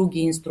с други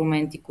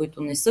инструменти,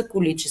 които не са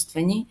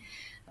количествени,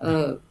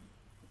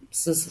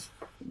 с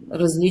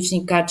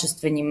различни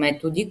качествени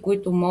методи,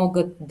 които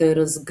могат да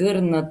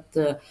разгърнат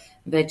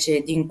вече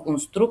един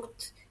конструкт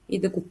и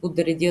да го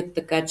подредят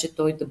така, че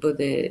той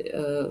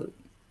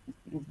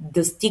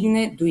да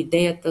стигне до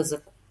идеята,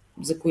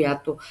 за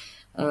която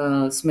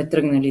сме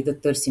тръгнали да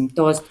търсим.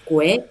 Тоест,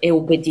 кое е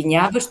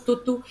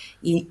обединяващото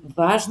и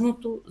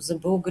важното за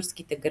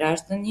българските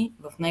граждани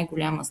в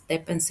най-голяма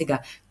степен сега.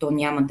 То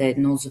няма да е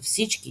едно за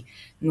всички,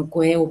 но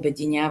кое е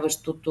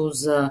обединяващото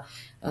за,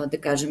 да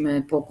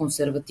кажем,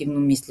 по-консервативно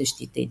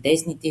мислещите и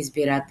десните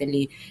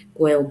избиратели,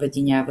 кое е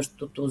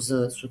обединяващото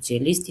за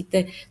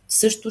социалистите.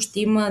 Също ще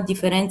има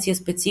диференция,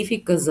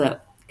 специфика за,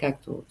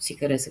 както си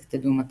харесахте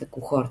думата,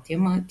 кохорти,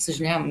 ама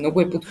съжалявам,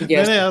 много е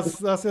подходящ. Не,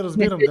 аз се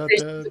разбирам.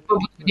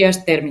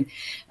 Подходящ термин.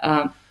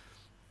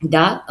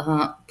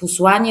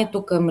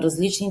 Посланието към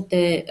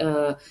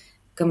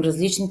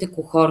различните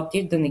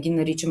кохорти, да не ги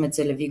наричаме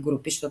целеви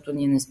групи, защото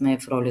ние не сме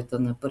в ролята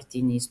на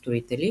партийни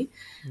строители,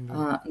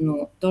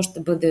 но то ще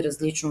бъде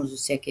различно за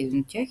всеки един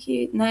от тях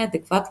и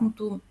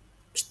най-адекватното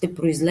ще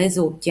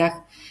произлезе от тях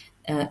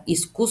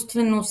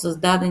изкуствено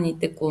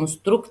създадените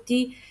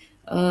конструкти,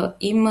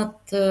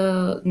 имат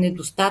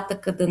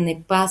недостатъка да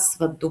не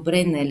пасват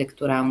добре на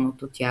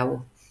електоралното тяло.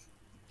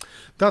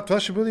 Да, това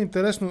ще бъде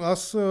интересно.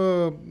 Аз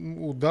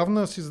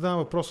отдавна си задавам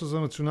въпроса за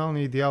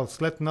националния идеал.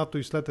 След НАТО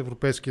и след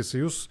Европейския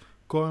съюз,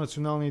 кой е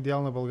националният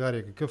идеал на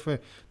България?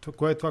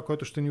 Кое е това,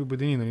 което ще ни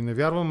обедини? Нали? Не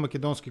вярвам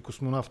македонски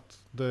космонавт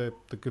да е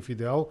такъв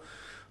идеал.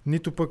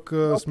 Нито пък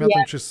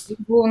смятам, че...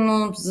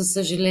 Но за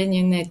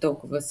съжаление не е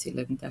толкова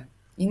силен, да.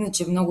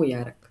 Иначе много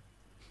ярък.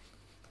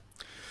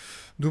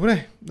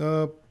 Добре.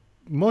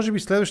 Може би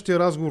следващия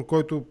разговор,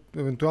 който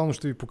евентуално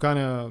ще ви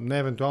поканя, не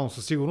евентуално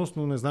със сигурност,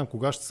 но не знам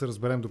кога ще се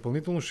разберем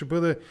допълнително, ще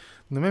бъде,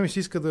 на мен ми се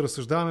иска да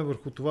разсъждаваме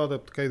върху това,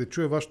 така и да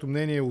чуя вашето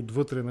мнение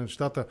отвътре на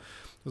нещата,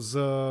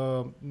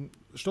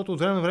 защото от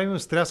време на време има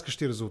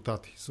стряскащи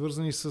резултати,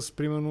 свързани с,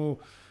 примерно,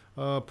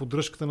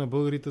 поддръжката на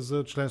българите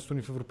за членство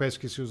ни в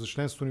Европейския съюз, за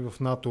членство ни в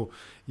НАТО.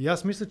 И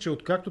аз мисля, че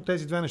откакто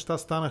тези две неща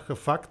станаха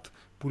факт,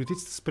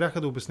 политиците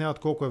спряха да обясняват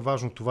колко е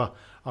важно това.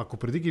 Ако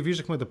преди ги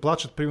виждахме да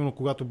плачат, примерно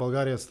когато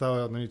България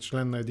става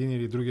член на един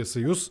или другия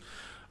съюз,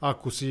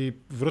 ако си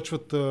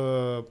връчват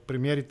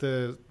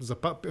премиерите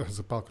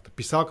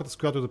писалката, с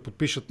която да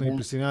подпишат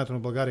присъединяването на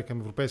България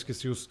към Европейския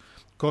съюз,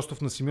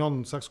 Костов на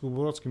Симеон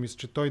Сакскобородски, мисля,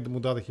 че той да му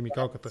даде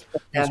химикалката, с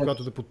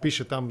която да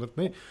подпише там.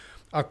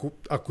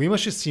 Ако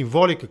имаше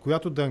символика,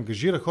 която да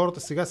ангажира хората,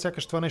 сега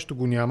сякаш това нещо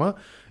го няма.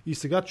 И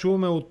сега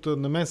чуваме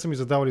на мен са ми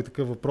задавали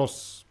такъв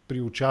въпрос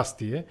при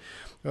участие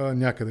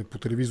някъде по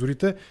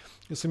телевизорите,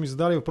 са ми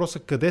задали въпроса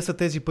къде са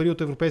тези пари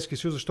от Европейския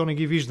съюз, защо не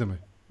ги виждаме.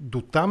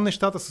 До там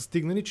нещата са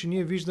стигнали, че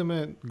ние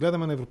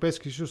гледаме на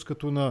Европейския съюз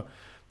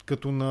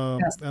като на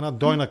една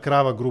дойна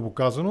крава, грубо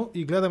казано,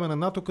 и гледаме на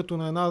НАТО като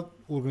на една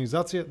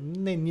организация,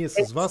 не ние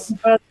с вас,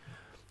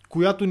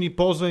 която ни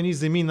ползва едни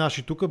земи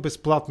наши тук,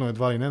 безплатно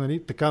едва ли не,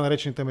 нали? Така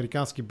наречените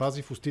американски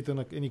бази в устите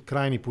на едни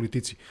крайни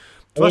политици.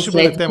 Това ще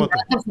бъде темата.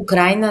 В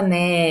Украйна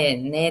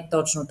не е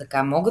точно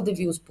така. Мога да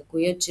ви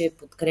успокоя, че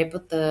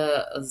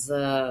подкрепата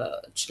за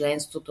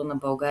членството на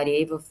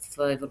България и в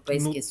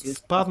Европейския съюз.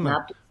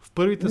 Спадна. В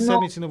първите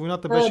седмици на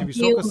войната беше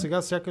висока,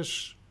 сега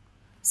сякаш...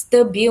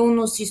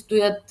 Стабилно си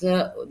стоят.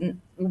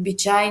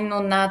 Обичайно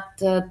над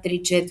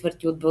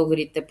 3/4 от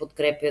българите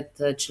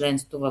подкрепят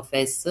членство в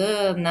ЕС,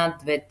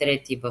 над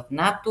 2/3 в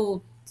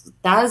НАТО.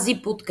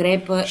 Тази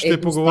подкрепа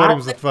ще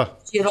поговорим за това.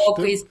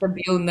 Широка и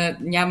стабилна.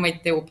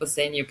 Нямайте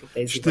опасения по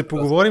тези Ще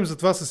поговорим за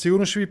това, със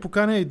сигурност ще ви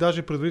поканя и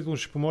даже предварително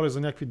ще помоля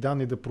за някакви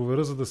данни да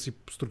проверя, за да си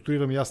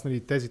структурирам ясни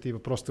тезите и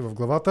въпросите в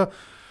главата.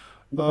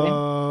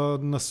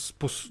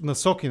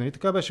 Насоки, нали?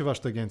 Така беше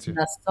вашата агенция?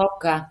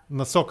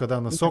 Насока.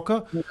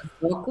 Насока.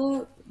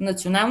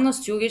 Национална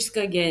социологическа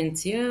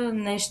агенция,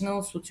 National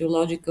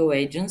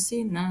Sociological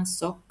Agency,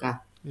 Насока.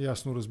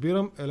 Ясно,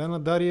 разбирам. Елена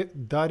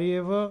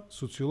Дариева,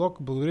 социолог.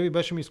 Благодаря ви,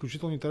 беше ми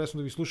изключително интересно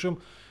да ви слушам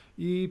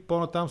и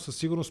по-натам със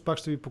сигурност пак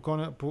ще ви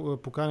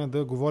поканя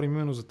да говорим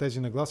именно за тези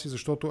нагласи,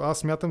 защото аз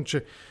смятам,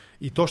 че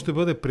и то ще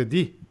бъде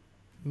преди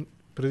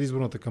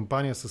предизборната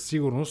кампания със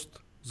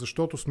сигурност,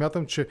 защото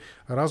смятам, че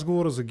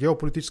разговора за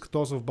геополитическата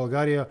ос в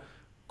България,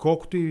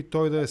 колкото и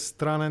той да е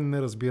странен,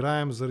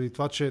 неразбираем, заради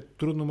това, че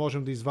трудно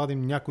можем да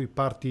извадим някои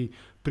партии,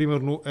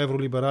 примерно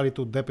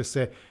евролибералите от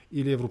ДПС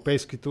или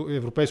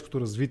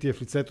европейското развитие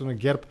в лицето на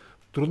ГЕРБ,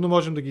 трудно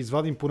можем да ги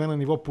извадим поне на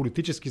ниво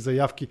политически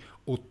заявки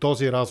от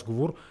този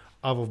разговор,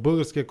 а в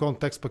българския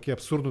контекст пък е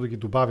абсурдно да ги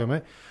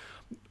добавяме.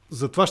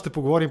 За това ще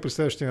поговорим при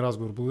следващия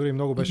разговор. Благодаря и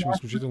много, беше ми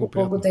изключително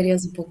приятно. Благодаря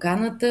за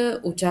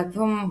поканата.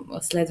 Очаквам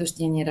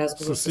следващия ни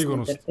разговор със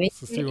сигурност.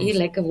 И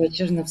лека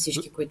вечер на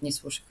всички, които ни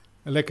слушаха.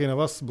 Лека и на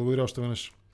вас. Благодаря още веднъж.